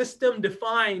like the system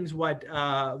defines what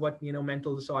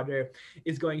mental disorder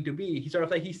is going to be. He sort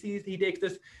of like he takes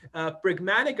this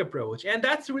pragmatic approach, and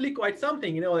that's really quite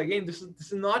something. Again, this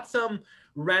is not some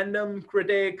random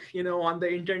critic, on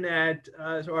the internet,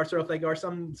 or sort of like, or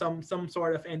some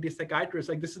sort of anti-psychiatrist.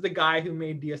 Like, this is the guy who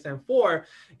made DSM-4,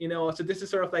 so this is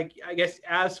sort of like, I guess,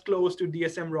 as close to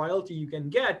DSM royalty you can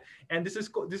get, and this is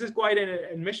quite an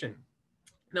admission.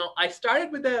 Now, I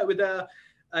started with a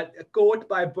a quote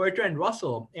by Bertrand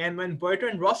Russell. And when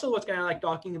Bertrand Russell was kind of like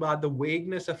talking about the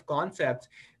vagueness of concepts,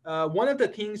 one of the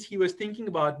things he was thinking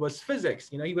about was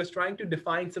physics. You know, he was trying to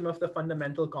define some of the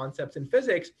fundamental concepts in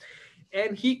physics.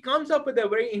 And he comes up with a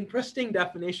very interesting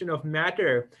definition of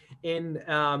matter.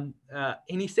 And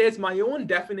he says, my own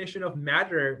definition of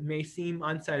matter may seem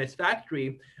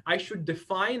unsatisfactory. I should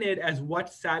define it as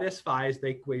what satisfies the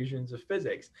equations of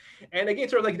physics. And again,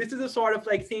 sort of like this is a sort of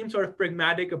like same sort of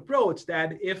pragmatic approach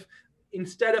that if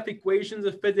instead of equations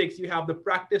of physics, you have the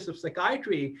practice of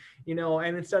psychiatry, you know,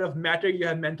 and instead of matter, you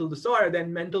have mental disorder,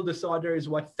 then mental disorder is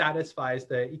what satisfies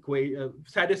the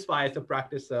satisfies the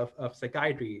practice of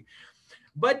psychiatry.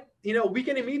 But, you know, we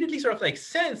can immediately sort of like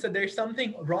sense that there's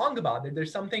something wrong about it.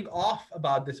 There's something off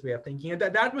about this way of thinking. And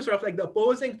that was sort of like the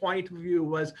opposing point of view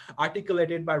was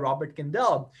articulated by Robert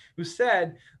Kendall, who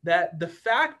said that the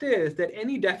fact is that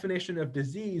any definition of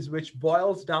disease, which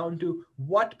boils down to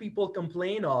what people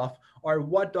complain of or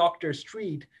what doctors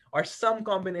treat, or some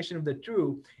combination of the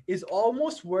two, is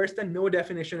almost worse than no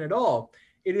definition at all.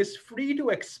 It is free to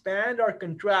expand or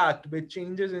contract with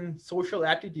changes in social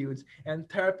attitudes and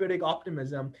therapeutic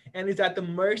optimism, and is at the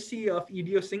mercy of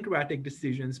idiosyncratic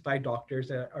decisions by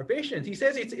doctors or patients. He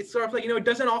says it's sort of like, you know, it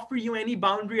doesn't offer you any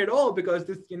boundary at all, because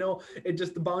this, you know, it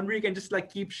just, the boundary can just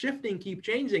like keep shifting, keep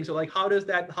changing. So like, how does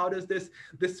this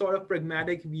sort of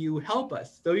pragmatic view help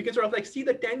us? So you can sort of like see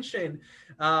the tension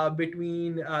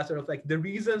between sort of like the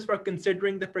reasons for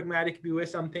considering the pragmatic view as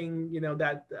something, you know,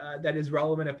 that is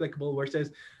relevant, applicable, versus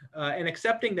and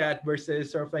accepting that,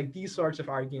 versus sort of like these sorts of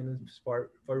arguments for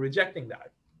rejecting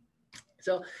that.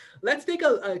 So let's take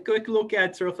a quick look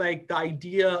at sort of like the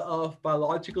idea of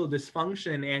biological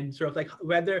dysfunction and sort of like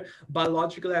whether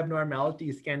biological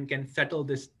abnormalities can settle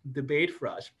this debate for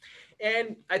us.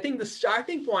 And I think the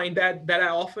starting point that I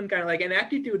often kind of like, an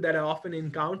attitude that I often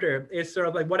encounter is sort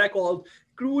of like what I call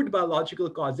crude biological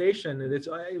causation. It's,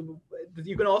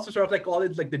 you can also sort of like call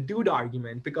it like the dude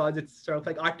argument, because it's sort of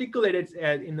like articulated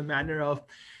in the manner of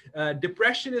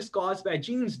depression is caused by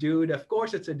genes, dude, of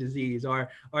course it's a disease, or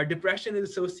depression is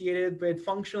associated with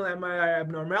functional MRI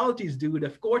abnormalities, dude,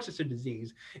 of course it's a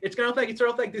disease. It's kind of like, it's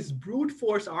sort of like this brute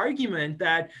force argument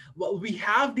that, well, we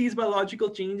have these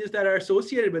biological changes that are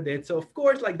associated with it, so of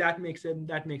course like that makes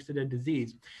it a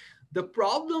disease. The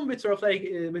problem with sort of like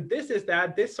with this is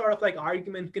that this sort of like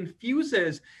argument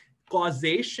confuses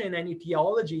causation and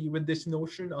etiology with this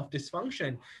notion of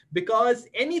dysfunction, because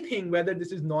anything, whether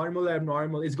this is normal or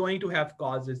abnormal, is going to have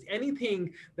causes.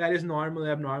 Anything that is normal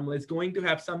or abnormal is going to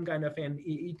have some kind of an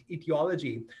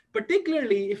etiology,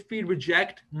 particularly if we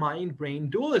reject mind-brain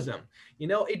dualism. You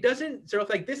know, it doesn't sort of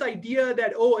like this idea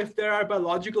that, oh, if there are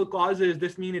biological causes,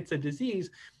 this means it's a disease.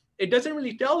 It doesn't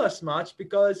really tell us much,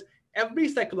 because every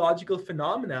psychological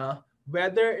phenomena,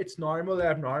 whether it's normal or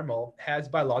abnormal, has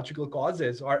biological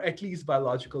causes, or at least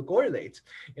biological correlates.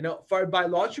 You know, for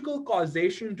biological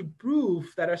causation to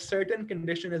prove that a certain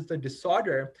condition is the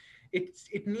disorder,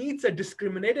 it needs a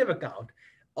discriminative account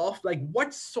of like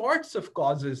what sorts of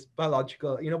causes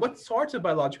biological, you know, what sorts of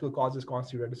biological causes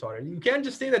constitute a disorder. You can't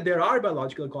just say that there are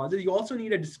biological causes. You also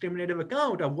need a discriminative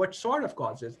account of what sort of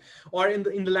causes, or in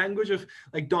the language of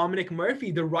like Dominic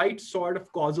Murphy, the right sort of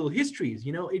causal histories.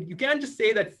 You know, you can't just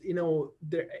say that, you know,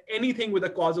 anything with a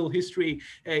causal history,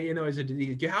 you know, is a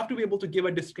disease. You have to be able to give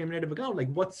a discriminative account,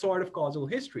 like what sort of causal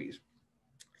histories.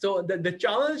 So the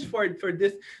challenge for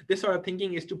this sort of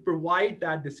thinking is to provide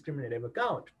that discriminative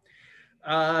account.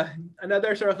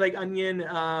 Another sort of like onion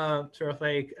sort of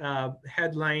like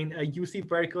headline, UC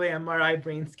Berkeley MRI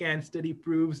brain scan study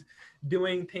proves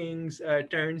doing things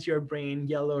turns your brain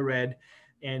yellow, red,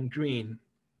 and green.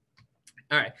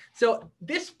 All right, so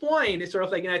this point is sort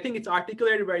of like, and I think it's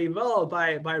articulated very well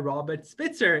by Robert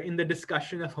Spitzer in the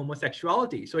discussion of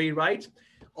homosexuality. So he writes,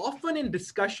 often in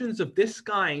discussions of this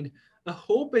kind, a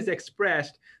hope is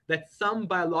expressed that some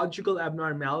biological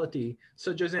abnormality,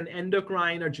 such as an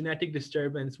endocrine or genetic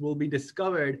disturbance, will be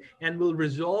discovered and will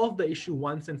resolve the issue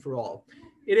once and for all.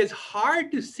 It is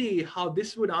hard to see how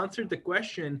this would answer the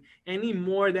question any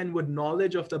more than would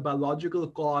knowledge of the biological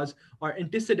cause or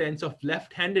antecedents of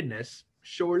left-handedness,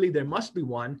 surely there must be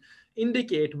one,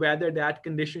 indicate whether that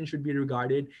condition should be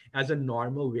regarded as a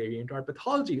normal variant or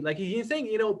pathology. Like he's saying,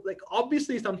 you know, like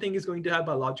obviously something is going to have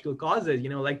biological causes, you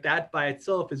know, like that by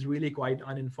itself is really quite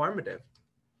uninformative.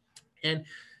 And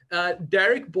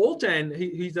Derek Bolton,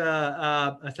 he's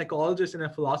a psychologist and a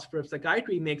philosopher of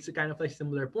psychiatry, makes a kind of like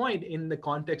similar point in the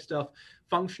context of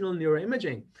functional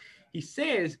neuroimaging. He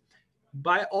says,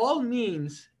 by all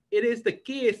means, it is the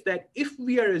case that if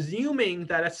we are assuming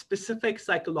that a specific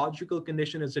psychological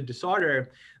condition is a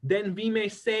disorder, then we may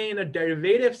say in a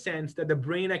derivative sense that the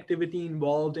brain activity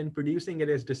involved in producing it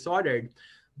is disordered.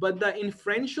 But the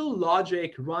inferential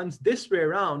logic runs this way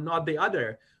around, not the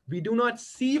other. We do not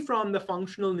see from the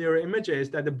functional neuroimages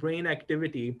that the brain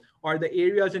activity or the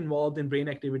areas involved in brain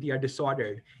activity are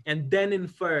disordered, and then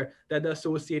infer that the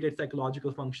associated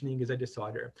psychological functioning is a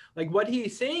disorder. Like what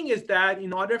he's saying is that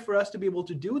in order for us to be able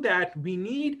to do that, we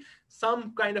need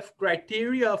some kind of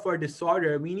criteria for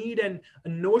disorder. We need a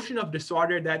notion of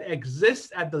disorder that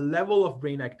exists at the level of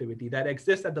brain activity, that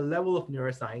exists at the level of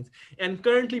neuroscience. And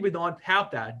currently we don't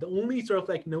have that. The only sort of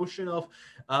like notion of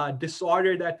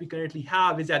disorder that we currently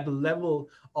have is at the level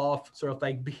of sort of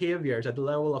like behaviors, at the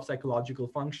level of psychological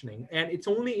functioning. And it's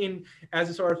only in as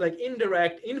a sort of like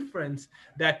indirect inference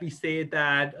that we say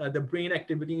that the brain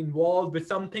activity involved with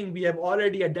something we have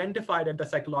already identified at the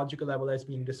psychological level as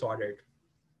being disordered.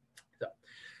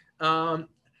 So,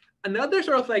 another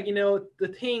sort of like,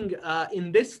 the thing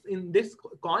in this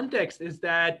context is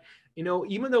that,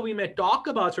 even though we may talk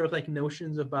about sort of like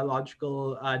notions of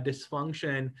biological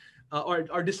dysfunction, or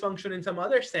dysfunction in some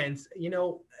other sense,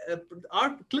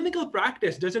 our clinical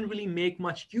practice doesn't really make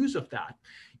much use of that,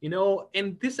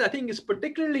 and this I think is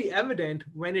particularly evident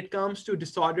when it comes to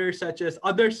disorders such as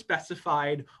other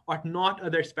specified or not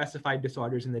other specified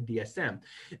disorders in the DSM.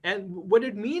 And what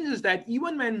it means is that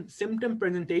even when symptom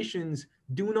presentations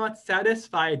do not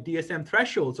satisfy DSM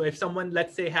threshold, so if someone,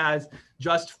 let's say, has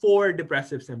just 4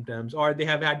 depressive symptoms, or they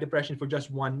have had depression for just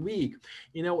 1 week,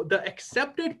 the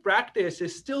accepted practice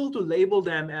is still to label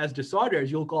them as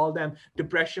disorders. You'll call them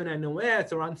depression and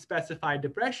OS or unspecified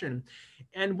depression.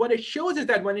 And what it shows is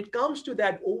that when it comes to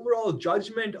that overall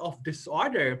judgment of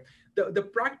disorder, the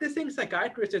practicing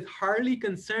psychiatrist is hardly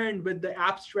concerned with the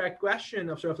abstract question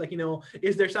of sort of like,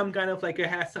 is there some kind of like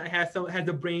has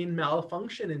the brain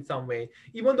malfunction in some way,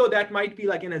 even though that might be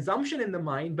like an assumption in the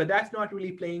mind, but that's not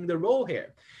really playing the role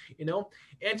here,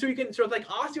 And so you can sort of like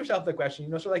ask yourself the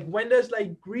question, so like when does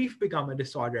like grief become a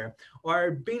disorder,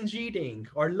 or binge eating,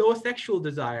 or low sexual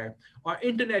desire, or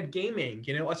internet gaming,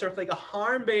 a sort of like a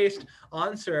harm-based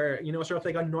answer, sort of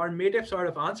like a normative sort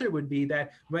of answer would be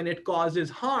that when it causes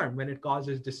harm, when it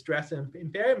causes distress and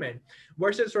impairment,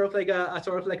 versus sort of like a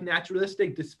sort of like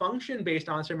naturalistic dysfunction-based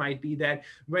answer might be that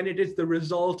when it is the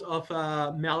result of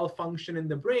a malfunction in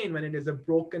the brain, when it is a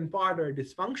broken part or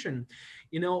dysfunction,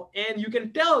 and you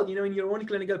can tell, in your own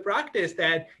clinical practice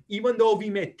that even though we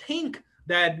may think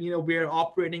that we're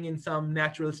operating in some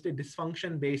naturalistic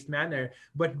dysfunction-based manner,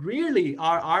 but really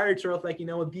our sort of like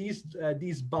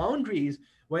these boundaries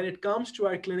when it comes to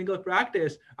our clinical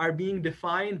practice are being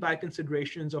defined by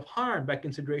considerations of harm, by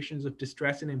considerations of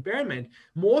distress and impairment.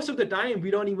 Most of the time, we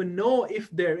don't even know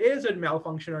if there is a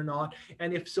malfunction or not,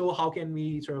 and if so, how can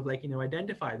we sort of like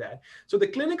identify that? So the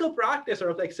clinical practice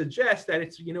sort of like suggests that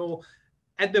it's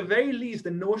at the very least,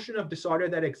 the notion of disorder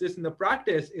that exists in the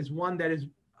practice is one that is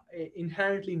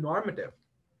inherently normative.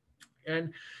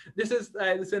 And this is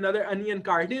another onion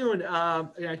cartoon,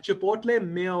 Chipotle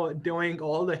meal doing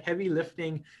all the heavy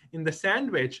lifting in the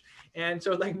sandwich. And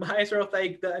so like my sort of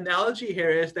like the analogy here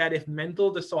is that if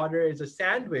mental disorder is a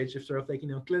sandwich, if sort of like,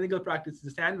 clinical practice is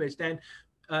a sandwich, then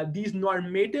these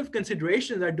normative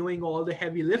considerations are doing all the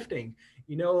heavy lifting.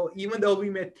 Even though we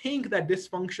may think that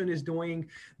dysfunction is doing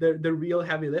the real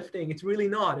heavy lifting, it's really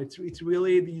not. It's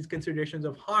really these considerations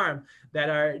of harm that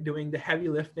are doing the heavy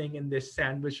lifting in this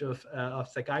sandwich of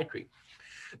psychiatry.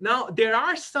 Now, there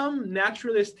are some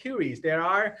naturalist theories. There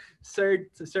are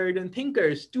certain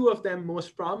thinkers, 2 of them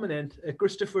most prominent,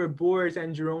 Christopher Boers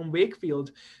and Jerome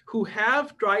Wakefield, who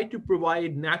have tried to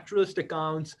provide naturalist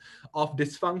accounts of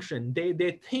dysfunction.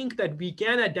 They think that we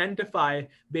can identify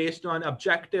based on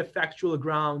objective factual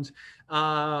grounds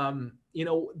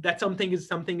that something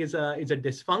is a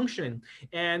dysfunction.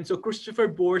 And so Christopher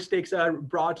Boers takes a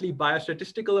broadly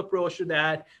biostatistical approach to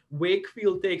that.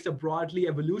 Wakefield takes a broadly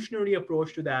evolutionary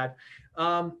approach to that.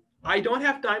 I don't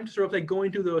have time to sort of like go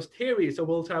into those theories, so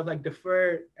we'll sort of like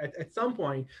defer at some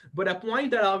point. But a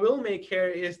point that I will make here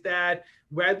is that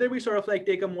whether we sort of like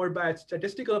take a more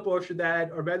biostatistical approach to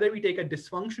that, or whether we take a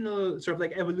dysfunctional sort of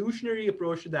like evolutionary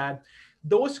approach to that,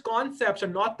 those concepts are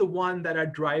not the one that are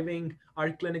driving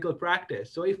our clinical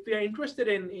practice. So if we are interested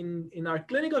in our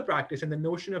clinical practice and the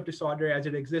notion of disorder as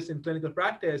it exists in clinical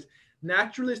practice,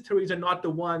 naturalist theories are not the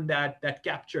one that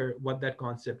capture what that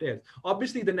concept is.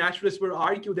 Obviously, the naturalists will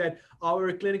argue that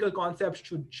our clinical concepts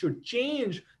should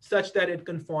change such that it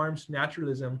conforms to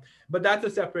naturalism, but that's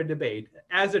a separate debate.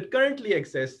 As it currently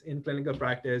exists in clinical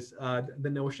practice,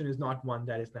 the notion is not one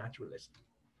that is naturalist.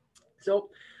 So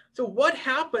So what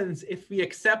happens if we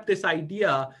accept this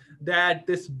idea that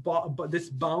this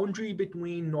boundary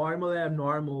between normal and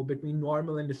abnormal, between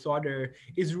normal and disorder,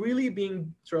 is really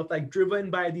being sort of like driven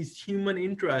by these human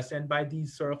interests and by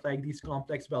these sort of like these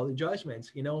complex value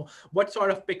judgments? You know, what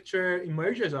sort of picture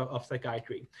emerges of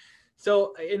psychiatry?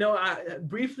 So,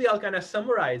 briefly, I'll kind of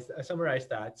summarize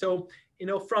that. So,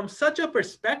 from such a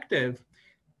perspective,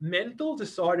 mental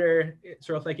disorder,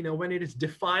 sort of like, when it is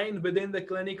defined within the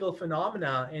clinical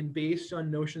phenomena and based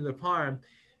on notions of harm,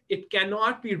 it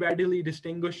cannot be readily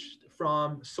distinguished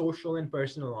from social and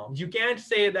personal norms. You can't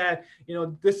say that,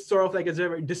 this sort of like is a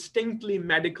very distinctly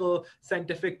medical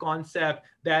scientific concept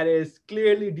that is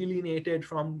clearly delineated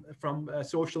from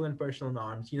social and personal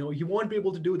norms. You won't be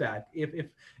able to do that.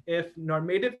 If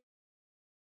normative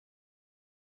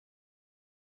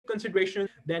considerations,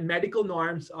 then medical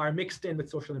norms are mixed in with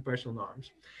social and personal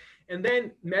norms. And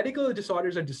then medical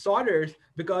disorders are disorders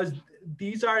because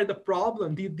these are the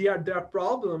problem. There are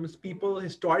problems people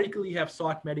historically have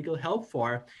sought medical help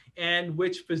for, and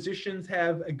which physicians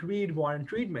have agreed warrant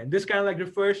treatment. This kind of like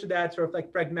refers to that sort of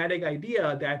like pragmatic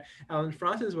idea that Alan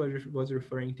Francis was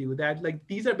referring to, that like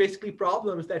these are basically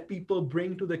problems that people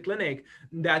bring to the clinic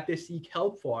that they seek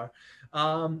help for.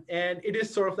 And it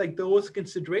is sort of like those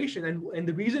considerations. And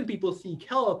the reason people seek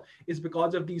help is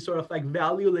because of these sort of like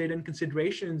value-laden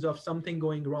considerations of something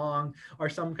going wrong or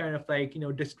some kind of like,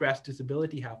 distress,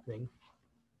 disability happening.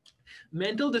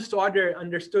 Mental disorder,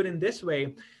 understood in this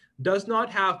way, does not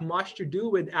have much to do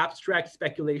with abstract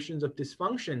speculations of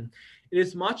dysfunction. It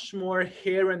is much more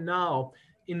here and now,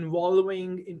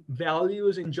 involving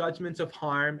values and judgments of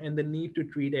harm and the need to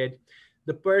treat it.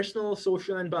 The personal,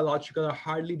 social, and biological are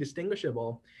hardly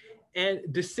distinguishable. And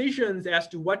decisions as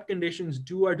to what conditions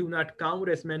do or do not count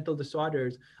as mental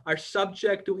disorders are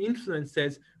subject to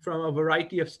influences from a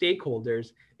variety of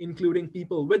stakeholders, including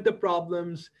people with the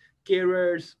problems,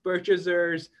 carers,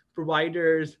 purchasers,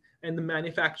 providers, and the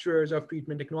manufacturers of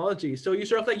treatment technology. So you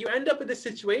sort of like, you end up with a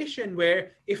situation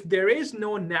where if there is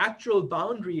no natural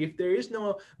boundary, if there is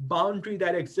no boundary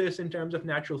that exists in terms of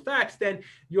natural facts, then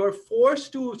you're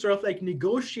forced to sort of like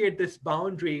negotiate this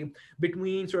boundary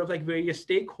between sort of like various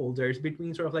stakeholders,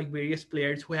 between sort of like various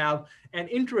players who have an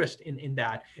interest in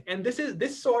that. And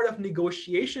this sort of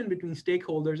negotiation between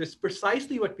stakeholders is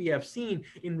precisely what we have seen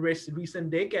in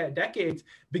recent decades,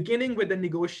 beginning with the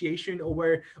negotiation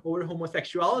over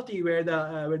homosexuality, where the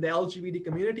LGBT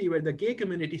community, where the gay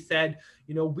community said,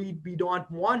 we don't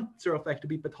want sort of like to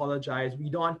be pathologized. We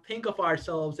don't think of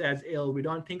ourselves as ill. We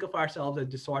don't think of ourselves as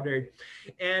disordered.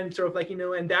 And sort of like,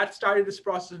 and that started this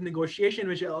process of negotiation,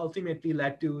 which ultimately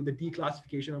led to the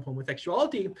declassification of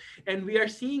homosexuality. And we are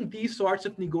seeing these sorts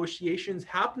of negotiations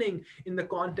happening in the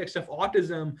context of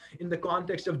autism, in the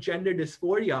context of gender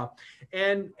dysphoria.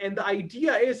 And the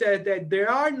idea is that there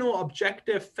are no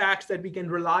objective facts that we can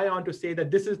rely on to say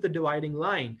that this is the dividing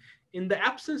line. In the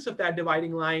absence of that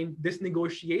dividing line, this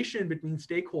negotiation between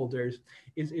stakeholders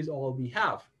is all we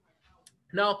have.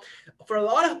 Now, for a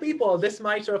lot of people, this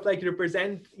might sort of like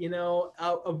represent,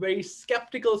 a very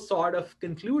skeptical sort of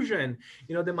conclusion.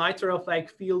 They might sort of like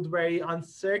feel very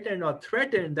uncertain or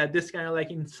threatened that this kind of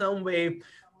like in some way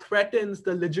threatens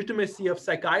the legitimacy of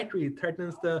psychiatry,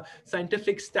 threatens the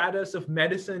scientific status of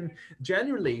medicine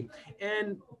generally.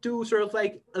 And to sort of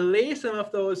like allay some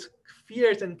of those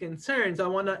fears and concerns, I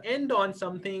want to end on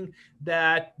something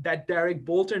that Derek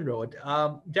Bolton wrote.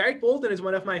 Derek Bolton is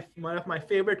one of my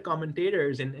favorite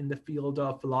commentators in the field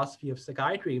of philosophy of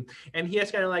psychiatry, and he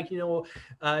has kind of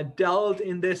like delved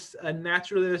in this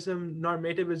naturalism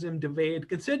normativism debate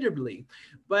considerably.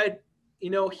 But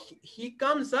he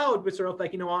comes out with sort of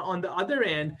like, on the other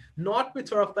end, not with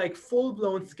sort of like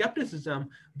full-blown skepticism,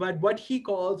 but what he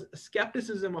calls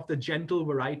skepticism of the gentle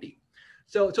variety.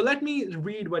 So let me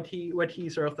read what he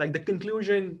sort of like the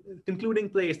concluding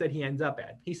place that he ends up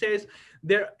at. He says,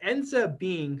 there ends up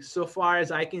being, so far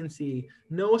as I can see,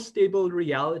 no stable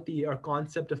reality or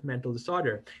concept of mental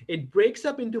disorder. It breaks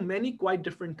up into many quite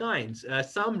different kinds,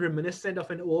 some reminiscent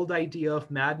of an old idea of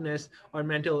madness or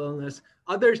mental illness,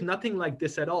 others nothing like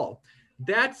this at all.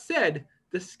 That said,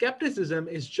 the skepticism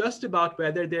is just about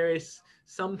whether there is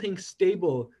something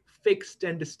stable, fixed,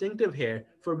 and distinctive here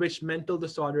for which mental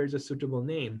disorder is a suitable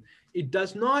name. It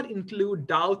does not include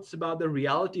doubts about the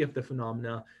reality of the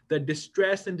phenomena, the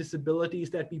distress and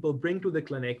disabilities that people bring to the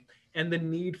clinic, and the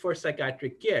need for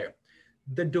psychiatric care.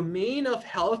 The domain of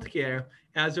healthcare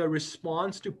as a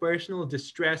response to personal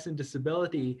distress and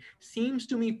disability seems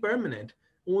to me permanent,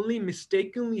 only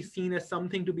mistakenly seen as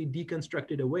something to be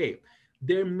deconstructed away.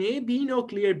 There may be no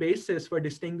clear basis for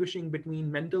distinguishing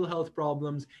between mental health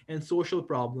problems and social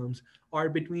problems, or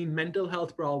between mental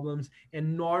health problems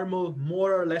and normal,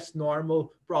 more or less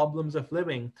normal problems of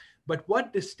living. But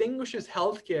what distinguishes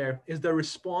healthcare is the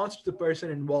response to the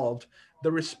person involved.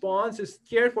 The response is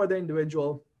care for the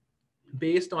individual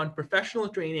based on professional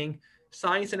training,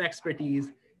 science, and expertise,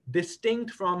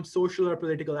 distinct from social or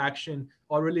political action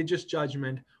or religious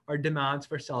judgment or demands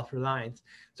for self-reliance.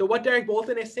 So what Derek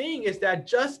Bolton is saying is that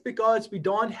just because we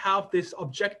don't have this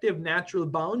objective natural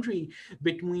boundary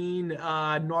between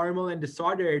normal and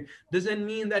disordered doesn't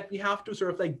mean that we have to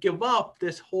sort of like give up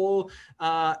this whole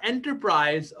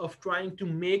enterprise of trying to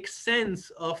make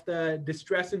sense of the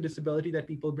distress and disability that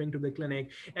people bring to the clinic,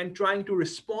 and trying to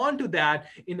respond to that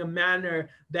in a manner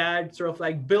that sort of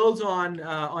like builds on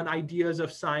ideas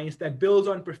of science, that builds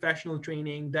on professional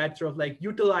training, that sort of like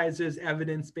utilizes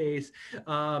evidence base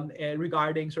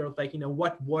regarding sort of like,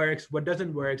 what works, what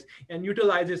doesn't work, and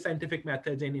utilizes scientific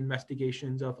methods and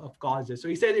investigations of causes. So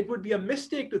he said it would be a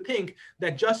mistake to think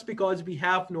that just because we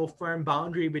have no firm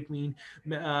boundary between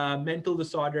mental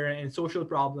disorder and social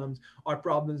problems or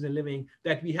problems in living,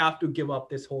 that we have to give up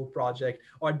this whole project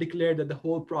or declare that the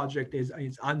whole project is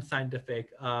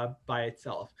unscientific by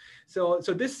itself. So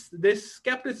this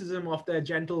skepticism of the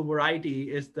gentle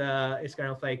variety is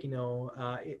kind of like,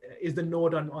 is the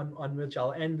note on which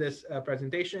I'll end this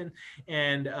presentation,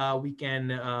 and we can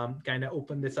kind of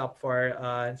open this up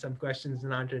for some questions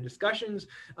and answer discussions.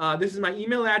 This is my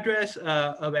email address,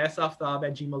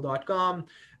 awaisaftab@gmail.com.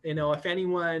 If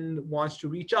anyone wants to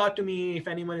reach out to me, if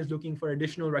anyone is looking for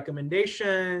additional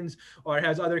recommendations or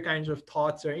has other kinds of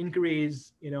thoughts or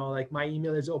inquiries, like my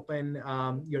email is open.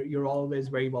 You're always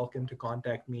very welcome to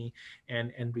contact me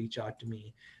and reach out to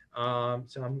me.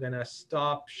 So I'm gonna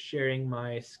stop sharing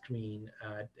my screen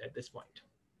at this point.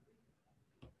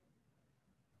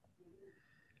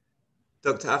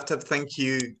 Dr. Aftab, thank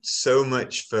you so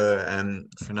much for an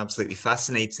absolutely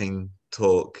fascinating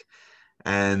talk.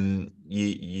 You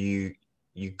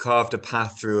carved a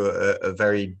path through a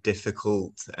very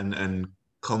difficult and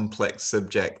complex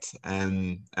subject,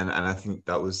 and I think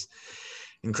that was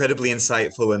incredibly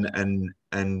insightful, and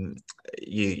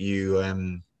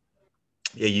you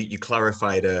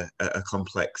clarified a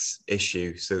complex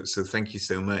issue. So thank you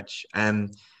so much. I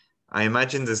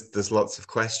imagine there's lots of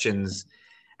questions.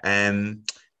 I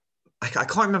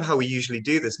can't remember how we usually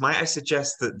do this. Might I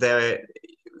suggest that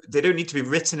they don't need to be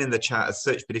written in the chat as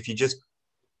such, but if you just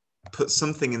put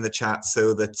something in the chat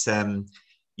so that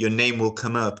your name will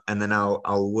come up, and then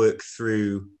I'll work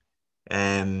through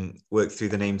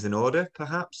the names in order,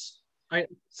 perhaps. I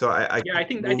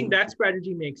think that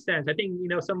strategy makes sense. I think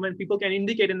people can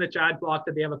indicate in the chat box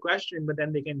that they have a question, but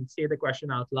then they can say the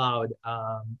question out loud.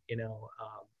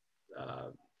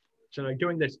 So like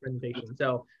during this presentation.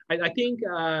 So I think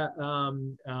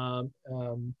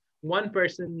one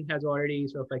person has already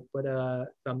sort of like put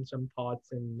some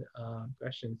thoughts and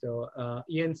questions. So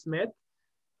Ian Smith,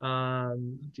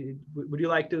 would you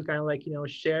like to kind of like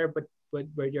share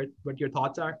what your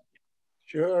thoughts are?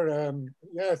 Sure.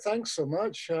 Yeah, thanks so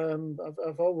much.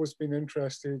 I've always been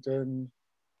interested in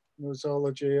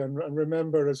nosology, and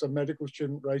remember as a medical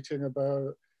student writing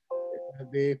about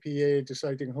the APA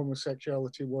deciding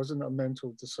homosexuality wasn't a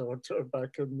mental disorder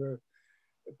back in the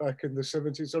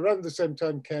 70s, around the same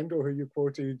time Kendall, who you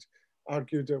quoted,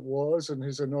 argued it was in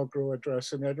his inaugural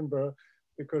address in Edinburgh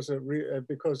because it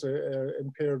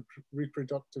impaired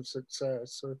reproductive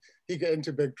success. So he got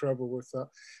into big trouble with that.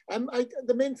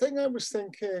 The main thing I was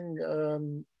thinking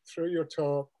through your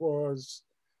talk was,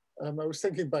 I was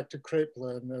thinking back to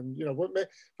Kraepelin, and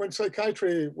when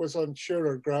psychiatry was on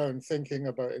surer ground, thinking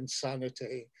about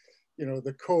insanity,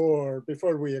 the core,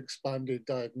 before we expanded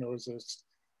diagnosis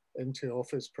into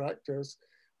office practice.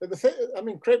 But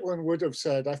Kraepelin would have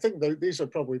said, I think that these are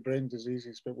probably brain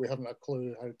diseases, but we haven't a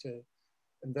clue how to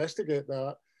investigate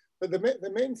that. But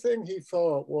the main thing he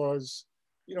thought was,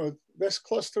 this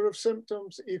cluster of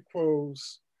symptoms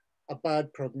equals a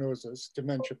bad prognosis,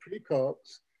 dementia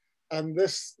precox, and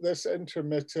this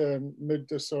intermittent mood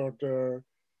disorder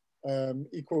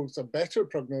equals a better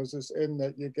prognosis in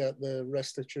that you get the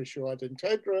restitutio ad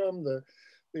integrum,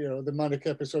 the manic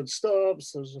episode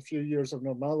stops, there's a few years of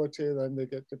normality, then they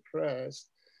get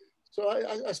depressed. So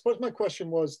I suppose my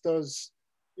question was, does,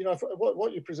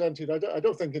 what you presented, I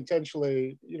don't think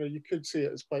intentionally, you could see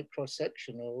it as quite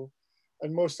cross-sectional,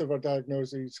 and most of our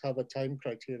diagnoses have a time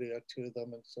criteria to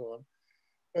them and so on.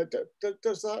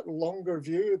 Does that longer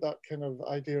view, that kind of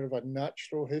idea of a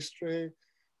natural history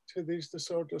to these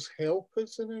disorders help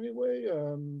us in any way?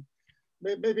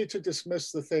 maybe to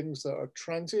dismiss the things that are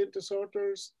transient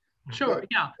disorders. Sure.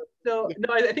 Yeah. So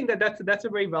no, I think that's a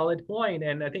very valid point,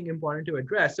 and I think important to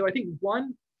address. So I think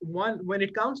one when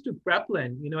it comes to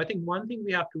Kreplin, I think one thing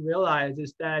we have to realize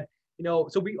is that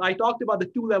so I talked about the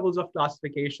two levels of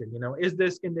classification. Is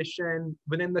this condition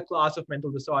within the class of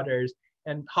mental disorders,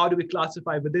 and how do we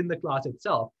classify within the class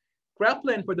itself?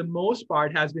 Kreplin, for the most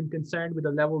part, has been concerned with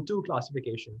the level 2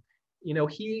 classification.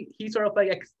 He sort of like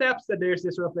accepts that there's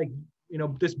this sort of like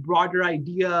this broader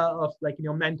idea of like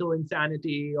mental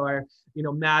insanity or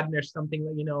madness, something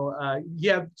like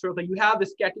you have sort of like you have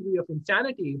this category of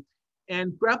insanity,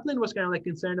 and Kreplin was kind of like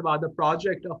concerned about the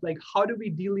project of like how do we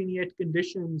delineate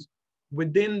conditions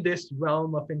within this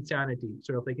realm of insanity,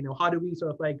 sort of like how do we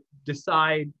sort of like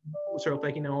decide sort of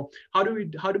like how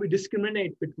do we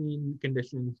discriminate between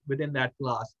conditions within that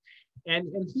class. And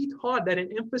he thought that an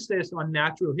emphasis on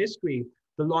natural history,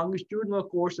 the longitudinal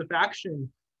course of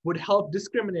action, would help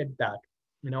discriminate that,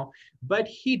 but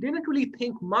he didn't really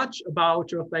think much about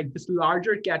sort of like this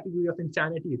larger category of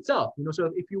insanity itself.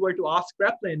 So if you were to ask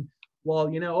Kreplin, well,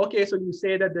 okay, so you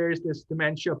say that there's this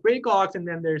dementia praecox and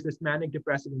then there's this manic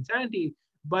depressive insanity,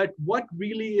 but what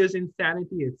really is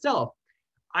insanity itself?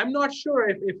 I'm not sure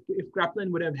if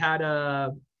Kreplin would have had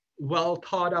a well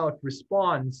thought out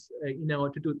response,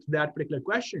 to that particular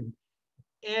question.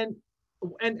 And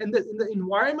the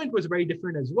environment was very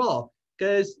different as well,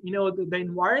 because the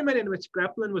environment in which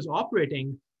Kreplin was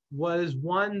operating was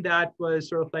one that was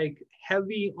sort of like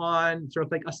heavy on sort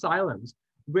of like asylums,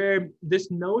 where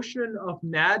this notion of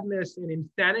madness and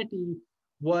insanity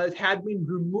had been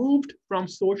removed from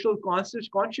social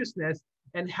consciousness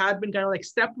and had been kind of like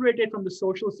separated from the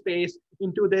social space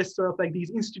into this sort of like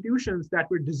these institutions that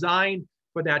were designed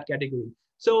for that category.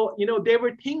 So, they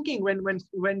were thinking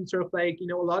when sort of like,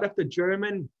 a lot of the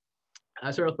German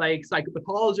sort of like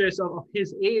psychopathologists of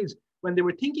his age, when they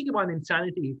were thinking about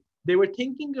insanity, they were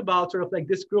thinking about sort of like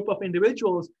this group of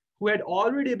individuals who had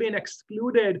already been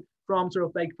excluded from sort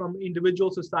of like from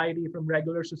individual society, from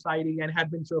regular society, and had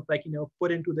been sort of like,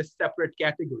 put into this separate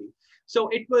category. So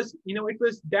it was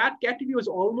that category was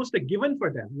almost a given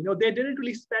for them. They didn't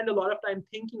really spend a lot of time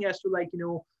thinking as to like,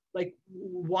 like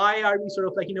why are we sort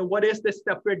of like, what is this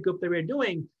separate group that we're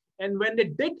doing? And when they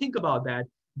did think about that,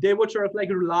 they would sort of like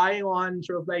rely on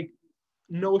sort of like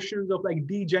notions of like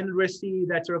degeneracy,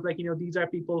 that sort of like, these are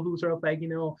people who sort of like,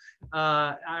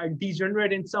 are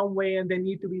degenerate in some way, and they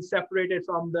need to be separated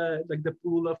from the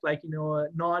pool of like,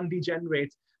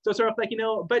 non-degenerates. So sort of like,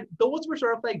 but those were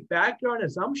sort of like background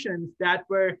assumptions that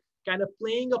were kind of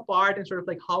playing a part in sort of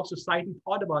like how society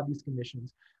thought about these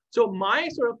conditions. So my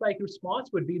sort of like response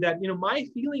would be that, my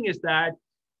feeling is that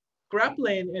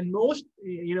Kreplin and most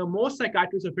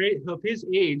psychiatrists of his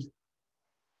age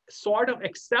sort of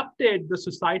accepted the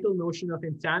societal notion of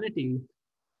insanity,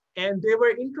 and they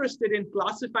were interested in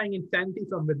classifying insanity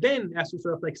from within as to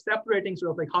sort of like separating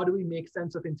sort of like how do we make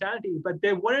sense of insanity, but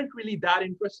they weren't really that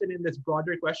interested in this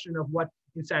broader question of what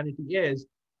insanity is,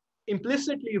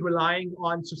 implicitly relying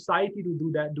on society to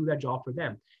do that job for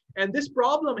them. And this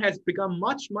problem has become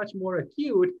much more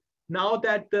acute now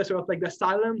that the sort of like the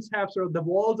asylums have sort of the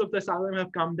walls of the asylum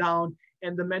have come down,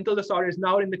 and the mental disorder is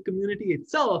now in the community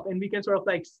itself. And we can sort of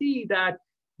like see that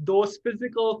those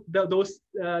physical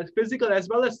as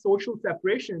well as social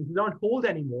separations don't hold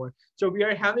anymore. So we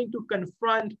are having to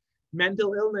confront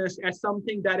mental illness as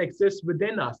something that exists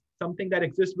within us, something that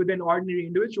exists within ordinary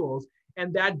individuals.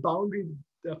 And that boundary,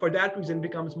 for that reason,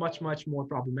 becomes much more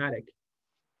problematic.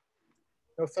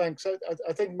 No, thanks.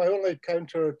 I think my only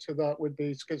counter to that would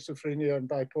be schizophrenia and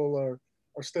bipolar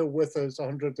are still with us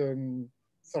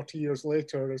 130 years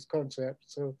later as concepts.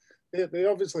 So they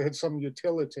obviously had some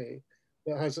utility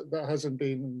that hasn't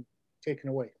been taken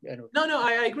away. Anyway. No,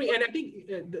 I agree. And I think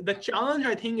the challenge,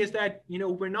 I think, is that,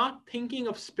 we're not thinking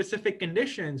of specific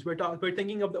conditions. We're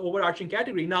thinking of the overarching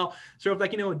category. Now, sort of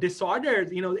like, disorders,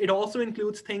 it also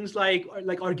includes things like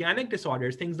organic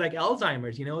disorders, things like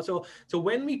Alzheimer's, So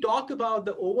when we talk about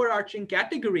the overarching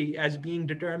category as being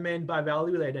determined by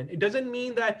value laden, it doesn't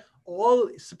mean that all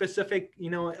specific,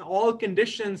 all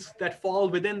conditions that fall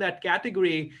within that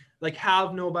category like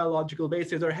have no biological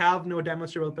basis or have no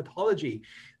demonstrable pathology.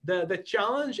 The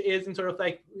challenge is in sort of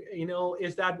like,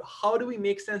 is that how do we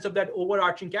make sense of that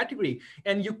overarching category?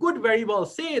 And you could very well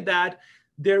say that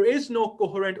there is no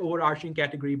coherent overarching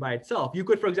category by itself. You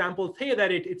could, for example, say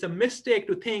that it's a mistake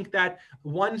to think that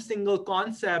one single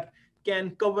concept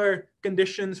can cover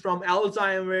conditions from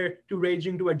Alzheimer to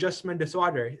ranging to adjustment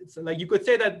disorder. It's like you could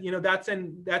say that,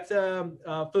 that's a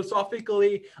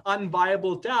philosophically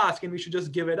unviable task and we should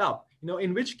just give it up.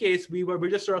 In which case we're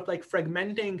just sort of like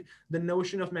fragmenting the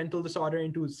notion of mental disorder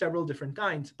into several different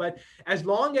kinds. But as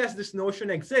long as this notion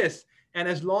exists, and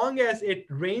as long as it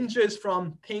ranges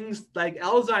from things like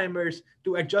Alzheimer's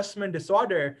to adjustment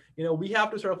disorder, we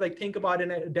have to sort of like think about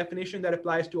a definition that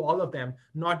applies to all of them,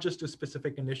 not just to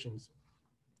specific conditions.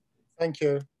 Thank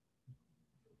you.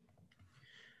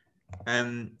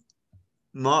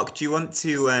 Mark, do you want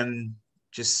to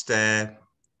just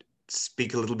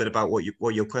speak a little bit about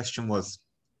what your question was?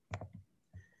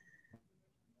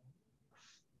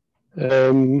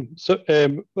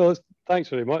 Well, thanks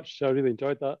very much. I really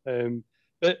enjoyed that.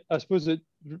 But I suppose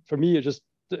for me, it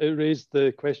raised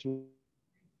the question,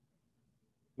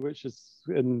 which is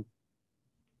in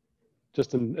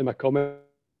my comment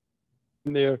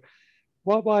there.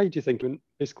 Why do you think,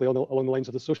 basically along the lines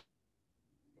of the social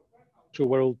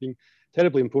world being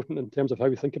terribly important in terms of how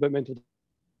we think about mental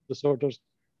disorders,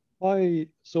 why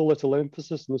so little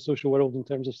emphasis in the social world in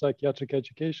terms of psychiatric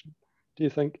education, do you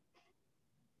think?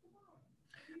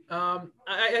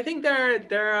 I think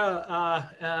there are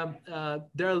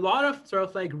a lot of sort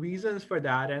of like reasons for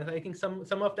that, and I think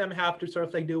some of them have to sort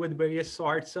of like do with various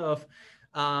sorts of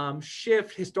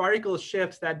historical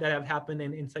shifts that have happened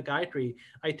in psychiatry.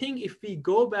 I think if we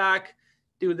go back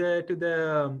to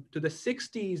the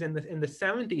 60s and the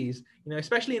 70s,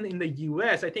 especially in the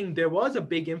US, I think there was a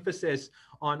big emphasis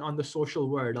on the social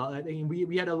world. I think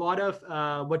we had a lot of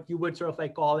what you would sort of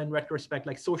like call in retrospect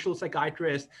like social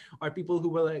psychiatrists, or people who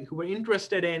were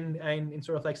interested in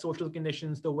sort of like social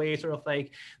conditions, the way sort of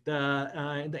like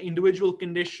the individual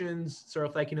conditions sort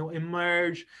of like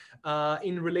emerge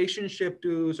in relationship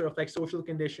to sort of like social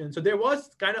conditions. So there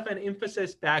was kind of an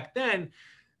emphasis back then.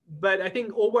 But I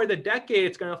think over the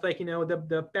decades, kind of like,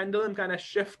 the pendulum kind of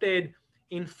shifted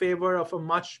in favor of a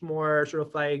much more sort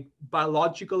of like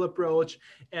biological approach.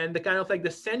 And the kind of like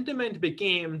the sentiment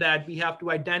became that we have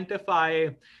to identify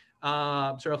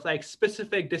sort of like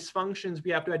specific dysfunctions.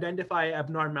 We have to identify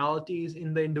abnormalities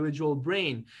in the individual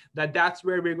brain, that's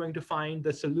where we're going to find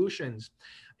the solutions.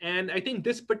 And I think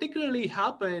this particularly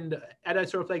happened at a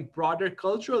sort of like broader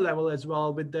cultural level as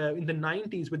well in the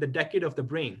 90s with the decade of the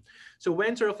brain. So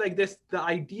when sort of like the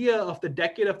idea of the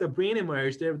decade of the brain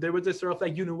emerged, there was this sort of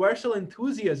like universal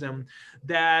enthusiasm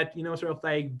that, sort of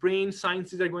like brain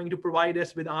sciences are going to provide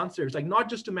us with answers, like not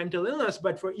just to mental illness,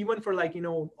 but even for like,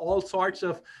 all sorts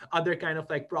of other kind of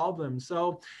like problems.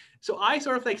 So I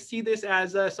sort of like see this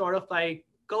as a sort of like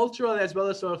cultural as well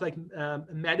as sort of like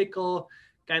medical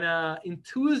kind of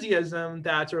enthusiasm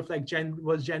that sort of like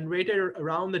was generated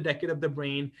around the decade of the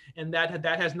brain, and that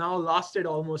has now lasted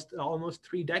almost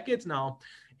 3 decades now.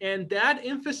 And that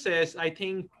emphasis, I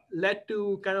think, led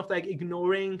to kind of like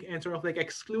ignoring and sort of like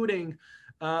excluding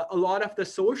a lot of the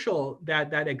social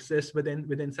that exists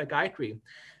within psychiatry.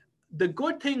 The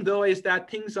good thing though is that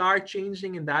things are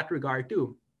changing in that regard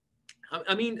too.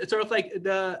 I mean, sort of like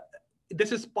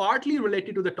this is partly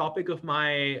related to the topic of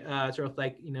my sort of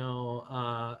like,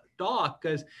 talk,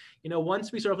 because,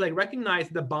 once we sort of like recognize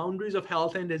the boundaries of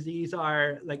health and disease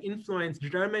are like influenced,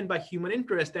 determined by human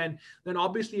interest, and then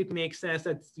obviously it makes sense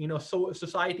that, so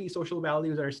society, social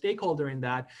values are a stakeholder in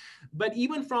that. But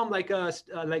even from like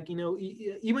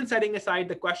even setting aside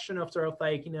the question of sort of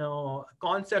like,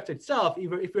 concepts itself,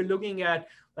 if we're looking at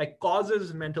like causes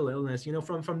of mental illness,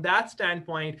 from that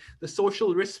standpoint, the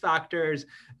social risk factors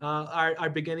are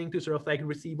beginning to sort of like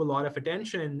receive a lot of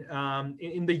attention.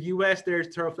 In the US,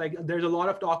 there's a lot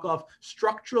of talk of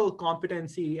structural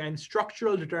competency and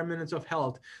structural determinants of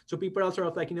health. So people are sort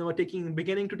of like,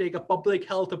 beginning to take a public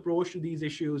health approach to these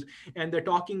issues. And they're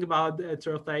talking about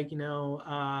sort of like,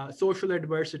 social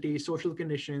adversity, social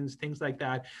conditions, things like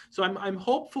that. So I'm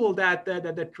hopeful that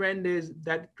the trend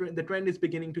is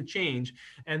beginning to change,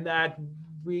 and that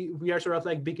we are sort of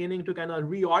like beginning to kind of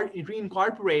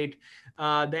reincorporate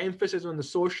the emphasis on the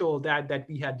social that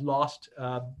we had lost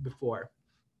before.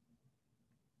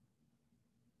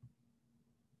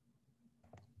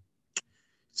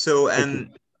 So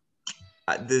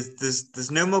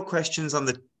there's no more questions on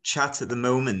the chat at the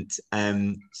moment.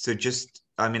 So just,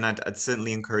 I mean, I'd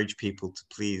certainly encourage people to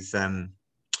please,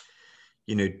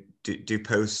 do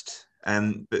post.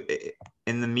 But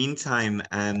in the meantime,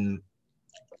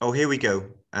 oh, here we go.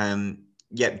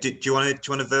 Yeah, do you want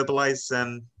to verbalize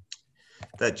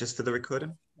that just for the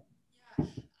recording?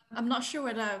 I'm not sure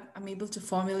whether I'm able to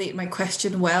formulate my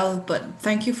question well, but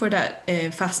thank you for that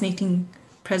fascinating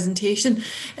presentation.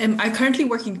 I currently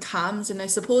work in CAMS, and I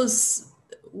suppose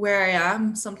where I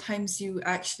am, sometimes you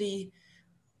actually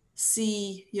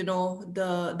see, you know,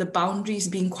 the boundaries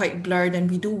being quite blurred,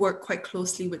 and we do work quite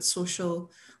closely with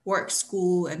social work,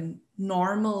 school, and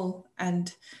normal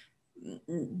and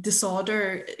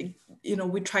disorder. You know,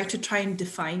 we try and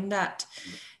define that.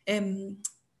 I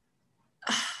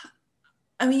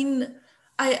mean,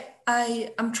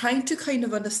 I'm trying to kind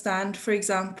of understand, for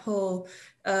example,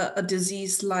 a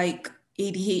disease like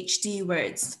ADHD, where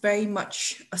it's very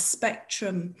much a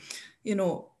spectrum. You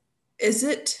know, is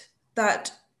it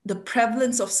that the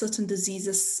prevalence of certain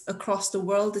diseases across the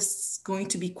world is going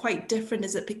to be quite different?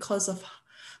 Is it because of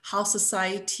how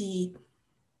society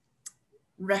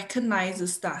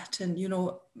recognizes that? And, you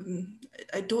know,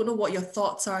 I don't know what your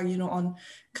thoughts are, you know, on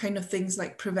kind of things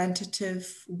like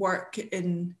preventative work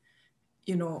in,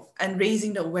 you know, and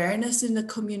raising the awareness in the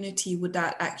community. Would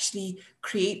that actually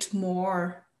create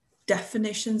more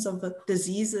definitions of the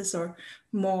diseases, or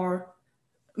more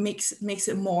makes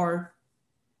it more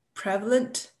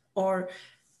prevalent? Or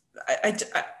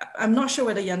I'm not sure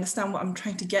whether you understand what I'm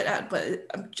trying to get at, but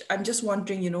I'm just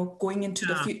wondering, you know, going into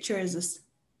the future, is this?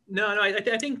 No, I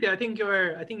think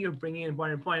you're bringing in an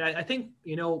important point. I think,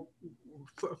 you know,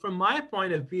 from my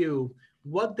point of view,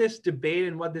 what this debate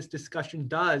and what this discussion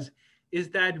does is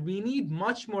that we need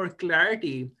much more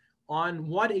clarity on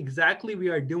what exactly we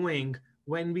are doing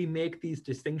when we make these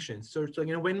distinctions. So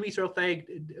you know, when we sort of like,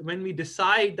 when we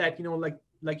decide that, you know, like,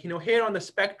 you know, here on the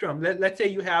spectrum, let's say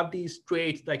you have these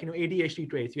traits, like, you know, ADHD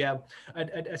traits, you have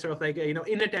a sort of like, you know,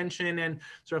 inattention and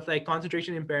sort of like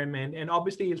concentration impairment. And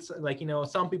obviously it's like, you know,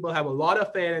 some people have a lot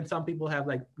of it and some people have,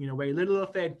 like, you know, very little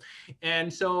of it.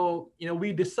 And so, you know,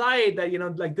 we decide that, you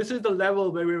know, like, this is the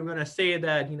level where we're going to say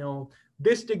that, you know,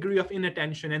 this degree of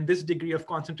inattention and this degree of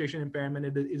concentration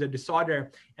impairment is a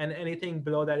disorder, and anything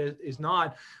below that is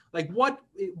not. Like, what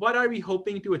are we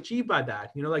hoping to achieve by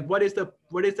that? You know, like, what is the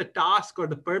task or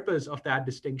the purpose of that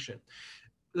distinction?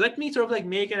 Let me sort of like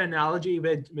make an analogy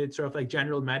with sort of like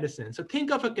general medicine. So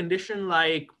think of a condition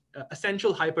like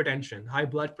essential hypertension, high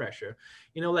blood pressure.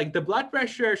 You know, like, the blood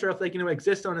pressure sort of like, you know,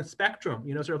 exists on a spectrum,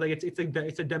 you know, sort of like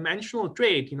it's a dimensional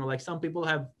trait. You know, like, some people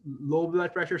have low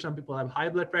blood pressure, some people have high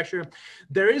blood pressure.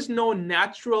 There is no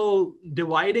natural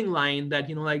dividing line that,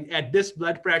 you know, like, at this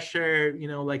blood pressure, you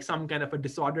know, like, some kind of a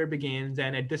disorder begins,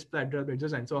 and at this blood pressure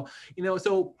doesn't. So, you know,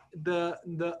 so the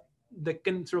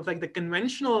sort of like the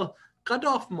conventional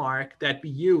cutoff mark that we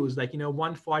use, like, you know,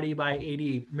 140 by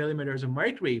 80 millimeters of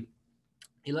mercury,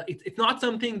 it's not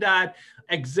something that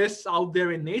exists out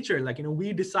there in nature. Like, you know,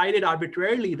 we decided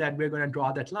arbitrarily that we're going to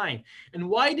draw that line. And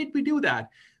why did we do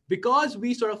that? Because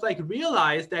we sort of like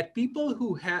realized that people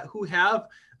who have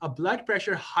a blood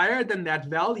pressure higher than that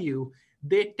value,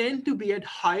 they tend to be at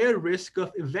higher risk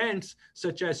of events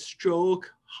such as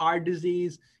stroke, heart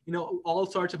disease, you know, all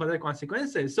sorts of other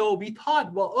consequences. So we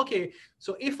thought, well, okay,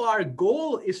 so if our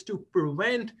goal is to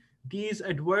prevent these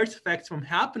adverse effects from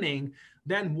happening,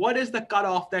 then what is the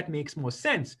cutoff that makes more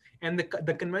sense? And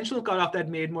the conventional cutoff that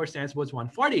made more sense was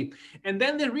 140. And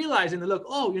then they realized, and they look,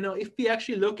 oh, you know, if we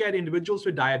actually look at individuals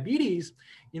with diabetes,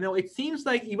 you know, it seems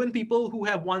like even people who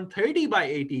have 130 by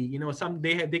 80, you know,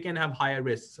 they can have higher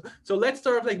risks. So let's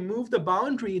sort of like move the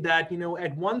boundary that, you know,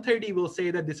 at 130 we'll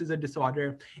say that this is a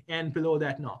disorder, and below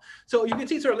that no. So you can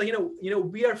see sort of like, you know,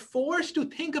 we are forced to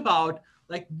think about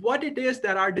like what it is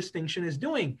that our distinction is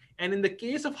doing. And in the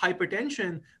case of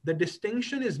hypertension, the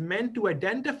distinction is meant to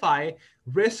identify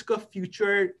risk of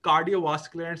future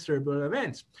cardiovascular and cerebral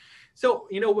events. So,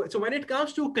 you know, so when it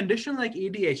comes to a condition like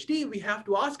ADHD, we have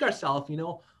to ask ourselves, you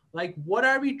know, like, what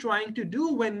are we trying to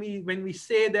do when we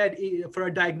say that for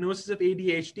a diagnosis of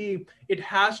ADHD, it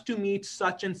has to meet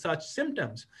such and such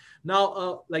symptoms?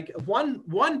 Now, like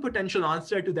one potential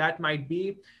answer to that might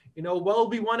be, you know, well,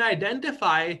 we want to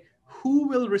identify who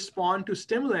will respond to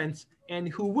stimulants and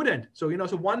who wouldn't. So, you know,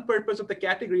 so one purpose of the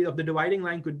category of the dividing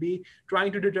line could be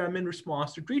trying to determine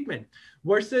response to treatment,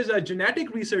 versus a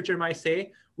genetic researcher might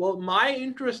say, well, my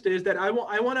interest is that I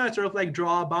want to sort of like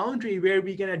draw a boundary where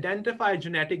we can identify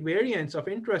genetic variants of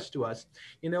interest to us,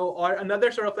 you know. Or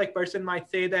another sort of like person might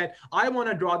say that I want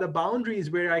to draw the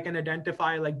boundaries where I can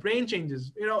identify like brain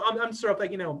changes. You know, I'm sort of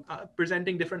like, you know,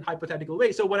 presenting different hypothetical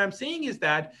ways. So what I'm saying is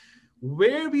that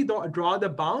where we draw the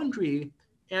boundary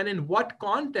and in what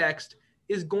context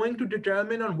is going to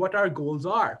determine on what our goals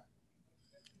are.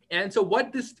 And so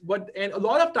and a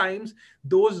lot of times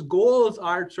those goals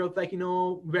are sort of like, you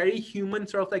know, very human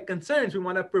sort of like concerns. We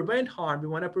want to prevent harm. We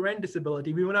want to prevent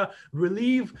disability. We want to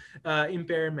relieve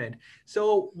impairment.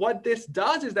 So what this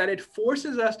does is that it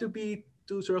forces us to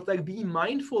sort of like be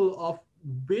mindful of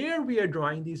where we are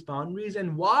drawing these boundaries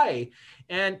and why.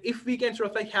 And if we can sort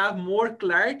of like have more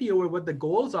clarity over what the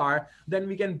goals are, then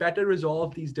we can better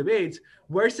resolve these debates,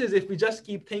 versus if we just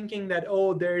keep thinking that,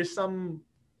 oh, there is some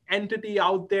entity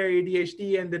out there,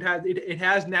 ADHD, and it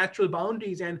has natural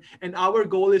boundaries, and our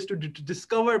goal is to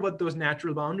discover what those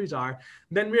natural boundaries are,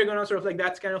 then we're going to sort of like,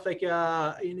 that's kind of like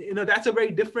that's a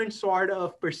very different sort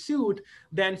of pursuit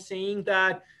than saying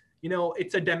that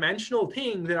it's a dimensional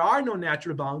thing, there are no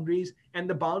natural boundaries, and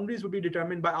the boundaries will be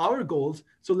determined by our goals,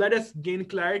 so let us gain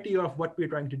clarity of what we're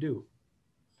trying to do.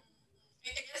 I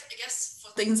guess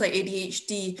for things like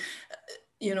ADHD,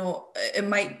 it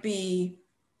might be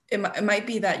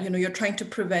that, you're trying to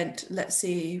prevent, let's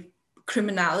say,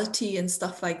 criminality and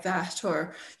stuff like that,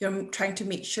 or you're trying to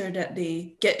make sure that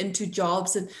they get into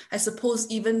jobs. And I suppose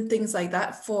even things like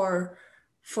that for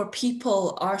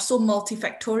people are so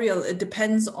multifactorial. It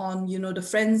depends on, the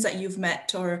friends that you've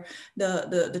met, or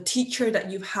the teacher that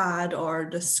you've had, or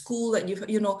the school that you've,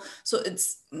 so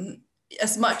it's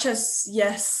as much as,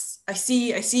 yes, I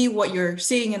see what you're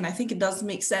saying, and I think it does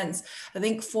make sense. I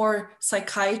think for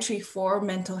psychiatry, for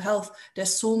mental health,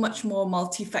 there's so much more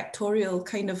multifactorial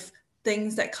kind of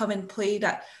things that come in play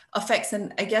that affects.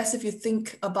 And I guess if you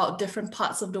think about different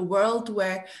parts of the world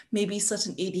where maybe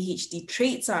certain ADHD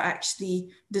traits are actually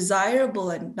desirable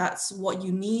and that's what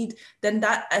you need, then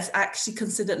that is actually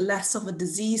considered less of a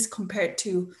disease compared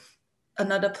to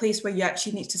another place where you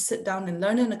actually need to sit down and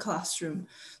learn in a classroom.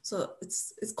 So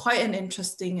it's quite an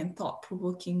interesting and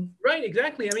thought-provoking. Right,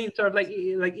 exactly. I mean, sort of like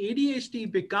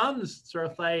ADHD becomes sort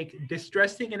of like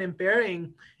distressing and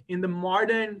impairing in the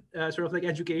modern sort of like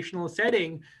educational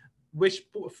setting, which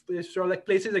sort of like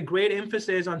places a great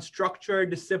emphasis on structure,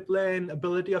 discipline,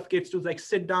 ability of kids to like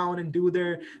sit down and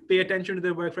pay attention to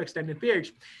their work for extended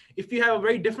periods. If you have a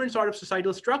very different sort of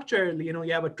societal structure,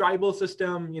 you have a tribal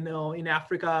system, in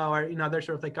Africa or in other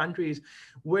sort of like countries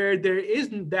where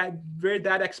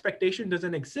that expectation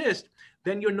doesn't exist,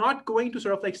 then you're not going to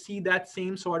sort of like see that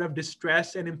same sort of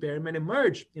distress and impairment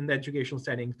emerge in the educational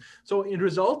setting. So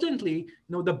resultantly,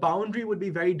 the boundary would be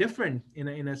very different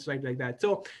in a society like that.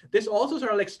 So this also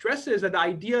sort of like stresses that the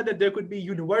idea that there could be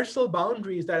universal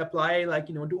boundaries that apply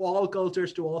to all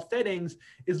cultures, to all settings,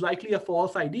 is likely a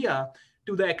false idea.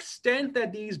 To the extent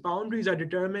that these boundaries are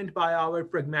determined by our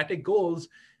pragmatic goals,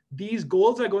 these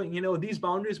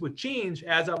boundaries would change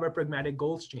as our pragmatic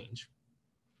goals change.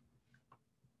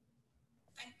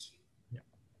 Thank you. Yeah.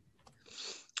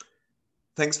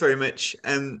 Thanks very much.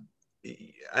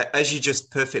 As you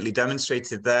just perfectly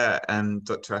demonstrated there,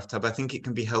 Dr. Aftab, I think it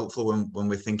can be helpful when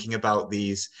we're thinking about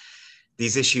these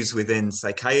issues within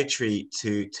psychiatry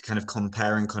to kind of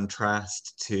compare and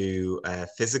contrast to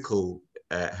physical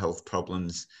health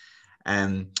problems.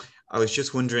 I was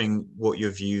just wondering what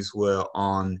your views were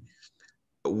on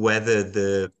whether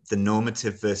the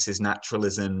normative versus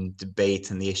naturalism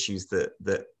debate and the issues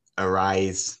that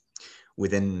arise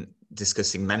within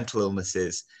discussing mental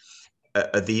illnesses,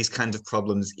 are these kinds of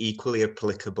problems equally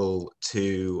applicable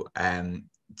to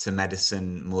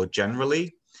medicine more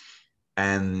generally?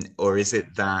 Or is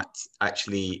it that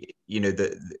actually,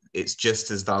 that it's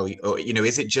just as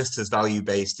is it just as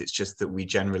value-based? It's just that we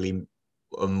generally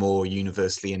are more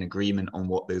universally in agreement on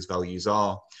what those values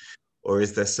are? Or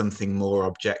is there something more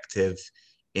objective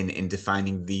in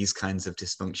defining these kinds of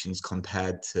dysfunctions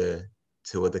compared to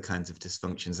other kinds of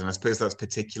dysfunctions? And I suppose that's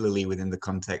particularly within the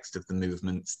context of the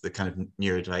movements, the kind of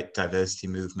neurodiversity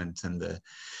movement and the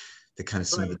kind of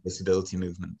some of the disability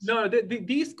movements. No,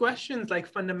 these questions, like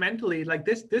fundamentally, like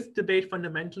this debate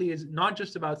fundamentally is not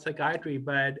just about psychiatry,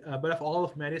 but of all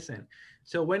of medicine.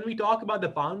 So when we talk about the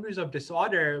boundaries of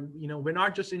disorder, we're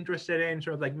not just interested in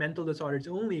sort of like mental disorders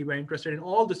only. We're interested in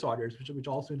all disorders, which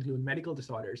also include medical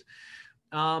disorders.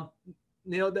 I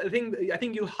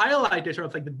think you highlighted sort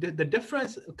of like the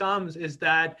difference comes is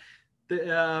that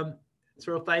there's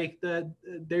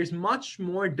much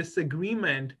more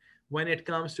disagreement when it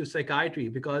comes to psychiatry,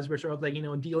 because we're sort of like,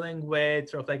 dealing with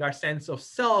sort of like our sense of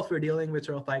self, we're dealing with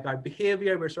sort of like our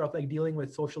behavior, we're sort of like dealing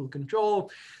with social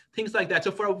control, things like that.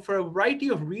 So for a variety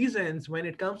of reasons, when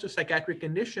it comes to psychiatric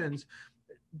conditions,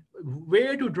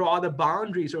 where to draw the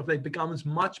boundaries sort of like becomes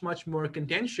much, much more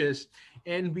contentious,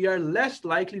 and we are less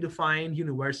likely to find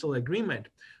universal agreement.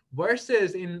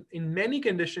 Versus in many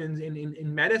conditions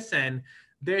in medicine,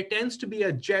 there tends to be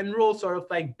a general sort of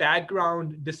like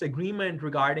background disagreement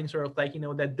regarding sort of like,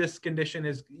 that this condition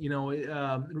is,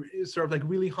 is sort of like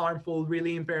really harmful,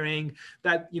 really impairing,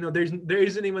 that, there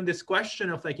isn't even this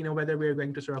question of like, whether we're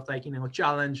going to sort of like,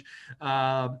 challenge,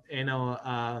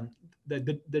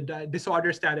 the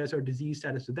disorder status or disease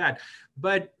status of that.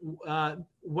 But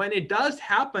when it does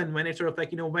happen, when it's sort of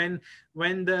like,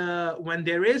 when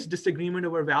there is disagreement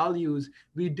over values,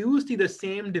 we do see the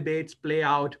same debates play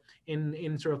out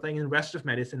in sort of like in the rest of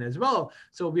medicine as well.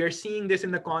 So we are seeing this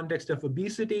in the context of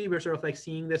obesity. We're sort of like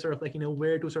seeing this sort of like,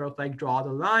 where to sort of like draw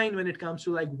the line when it comes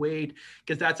to like weight,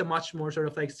 because that's a much more sort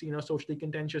of like, socially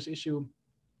contentious issue.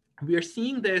 We are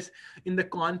seeing this in the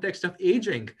context of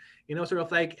aging, sort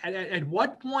of like at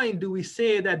what point do we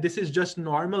say that this is just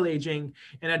normal aging?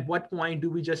 And at what point do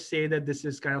we just say that this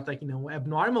is kind of like,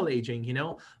 abnormal aging,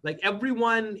 like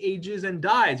everyone ages and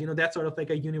dies, that's sort of like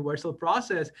a universal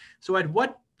process. So at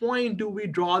what point do we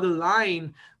draw the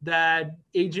line that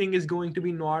aging is going to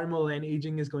be normal and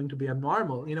aging is going to be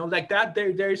abnormal? Like that,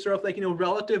 there's sort of like,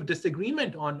 relative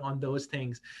disagreement on those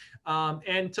things.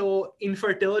 And so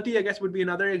infertility, I guess, would be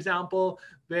another example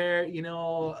where,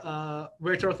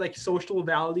 where sort of like social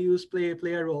values play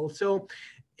a role. So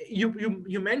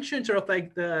you mentioned sort of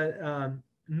like the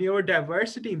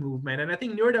neurodiversity movement. And I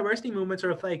think neurodiversity movement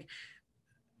sort of like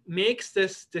makes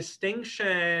this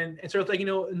distinction and sort of like,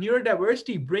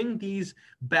 neurodiversity bring these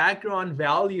background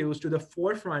values to the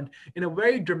forefront in a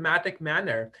very dramatic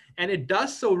manner. And it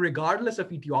does so regardless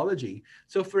of etiology.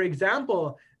 So for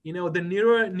example, the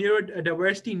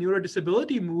neurodiversity,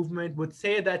 neurodisability movement would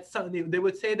say that they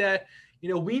would say that,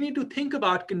 we need to think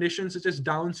about conditions such as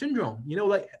Down syndrome,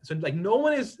 like no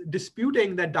one is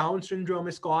disputing that Down syndrome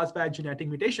is caused by a genetic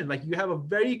mutation. Like you have a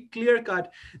very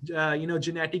clear-cut,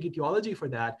 genetic etiology for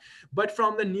that. But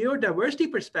from the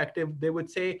neurodiversity perspective, they would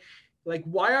say, like,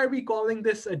 why are we calling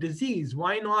this a disease?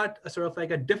 Why not a sort of like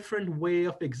a different way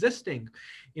of existing?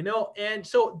 And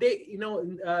so they,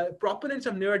 proponents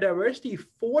of neurodiversity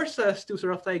force us to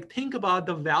sort of like think about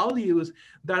the values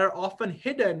that are often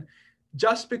hidden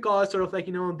just because sort of like,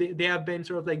 they have been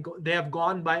sort of like, they have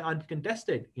gone by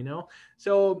uncontested,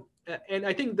 So, and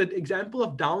I think the example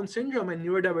of Down syndrome and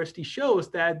neurodiversity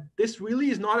shows that this really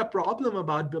is not a problem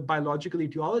about the biological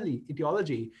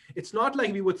etiology. It's not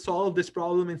like we would solve this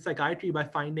problem in psychiatry by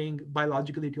finding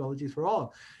biological etiologies for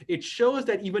all. It shows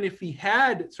that even if we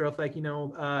had sort of like,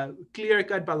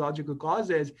 clear-cut biological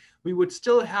causes, we would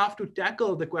still have to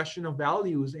tackle the question of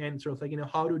values and sort of like,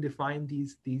 how to define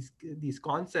these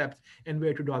concepts and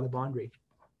where to draw the boundary.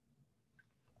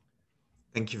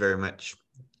 Thank you very much.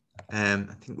 I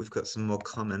think we've got some more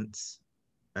comments.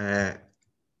 I'm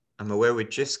aware we're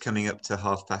just coming up to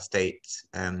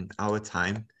 8:30 our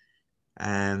time.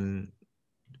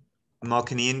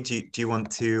 Mark and Ian, do you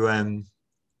want to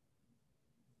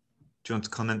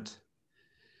comment?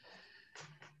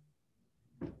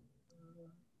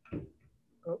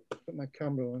 Oh, put my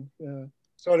camera on. Yeah,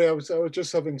 sorry, I was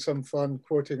just having some fun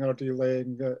quoting R.D.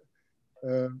 Laing that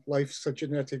life's a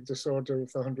genetic disorder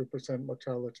with 100%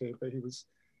 mortality, but he was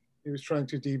trying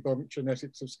to debunk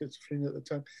genetics of schizophrenia at the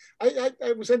time.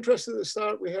 I was interested at the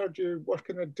start. We heard you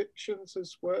work in addictions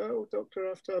as well,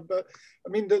 Dr. Aftab. But I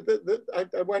mean,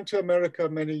 I went to America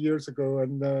many years ago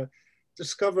and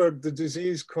discovered the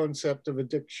disease concept of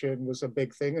addiction was a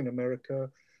big thing in America,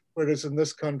 whereas in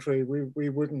this country, we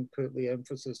wouldn't put the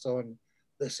emphasis on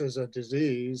this is a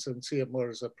disease and see it more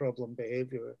as a problem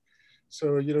behavior.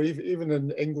 So, even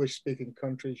in English-speaking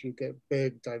countries, you get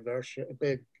big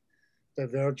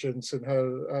divergence in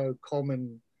how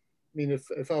common, I mean,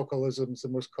 if alcoholism is the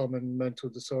most common mental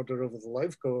disorder over the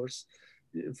life course,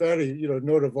 very,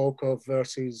 Nora Volkov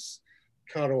versus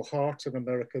Carol Hart in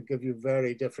America give you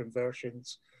very different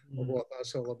versions of what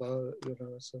that's all about,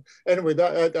 So anyway,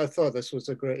 I thought this was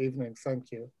a great evening.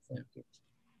 Thank you. Thank you.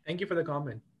 Thank you for the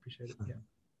comment. Appreciate it. Yeah.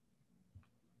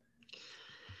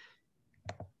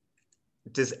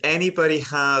 Does anybody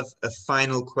have a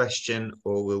final question,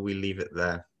 or will we leave it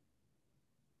there?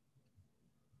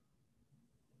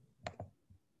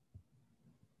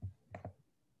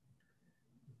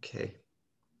 Okay.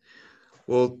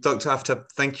 Well, Dr.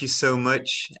 Aftab, thank you so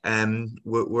much.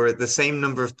 We're at the same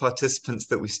number of participants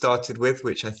that we started with,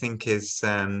 which I think is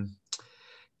a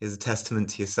testament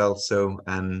to yourself. So,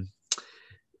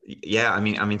 yeah, I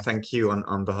mean, thank you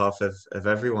on behalf of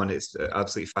everyone. It's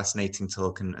absolutely fascinating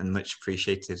talk and much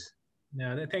appreciated.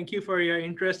 No, thank you for your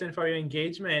interest and for your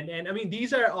engagement. And I mean,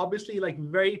 these are obviously like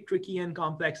very tricky and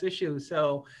complex issues.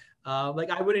 So like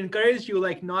I would encourage you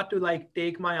like not to like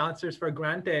take my answers for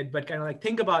granted, but kind of like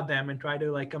think about them and try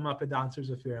to like come up with answers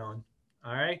of your own.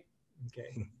 All right.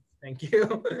 Okay. Thank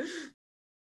you.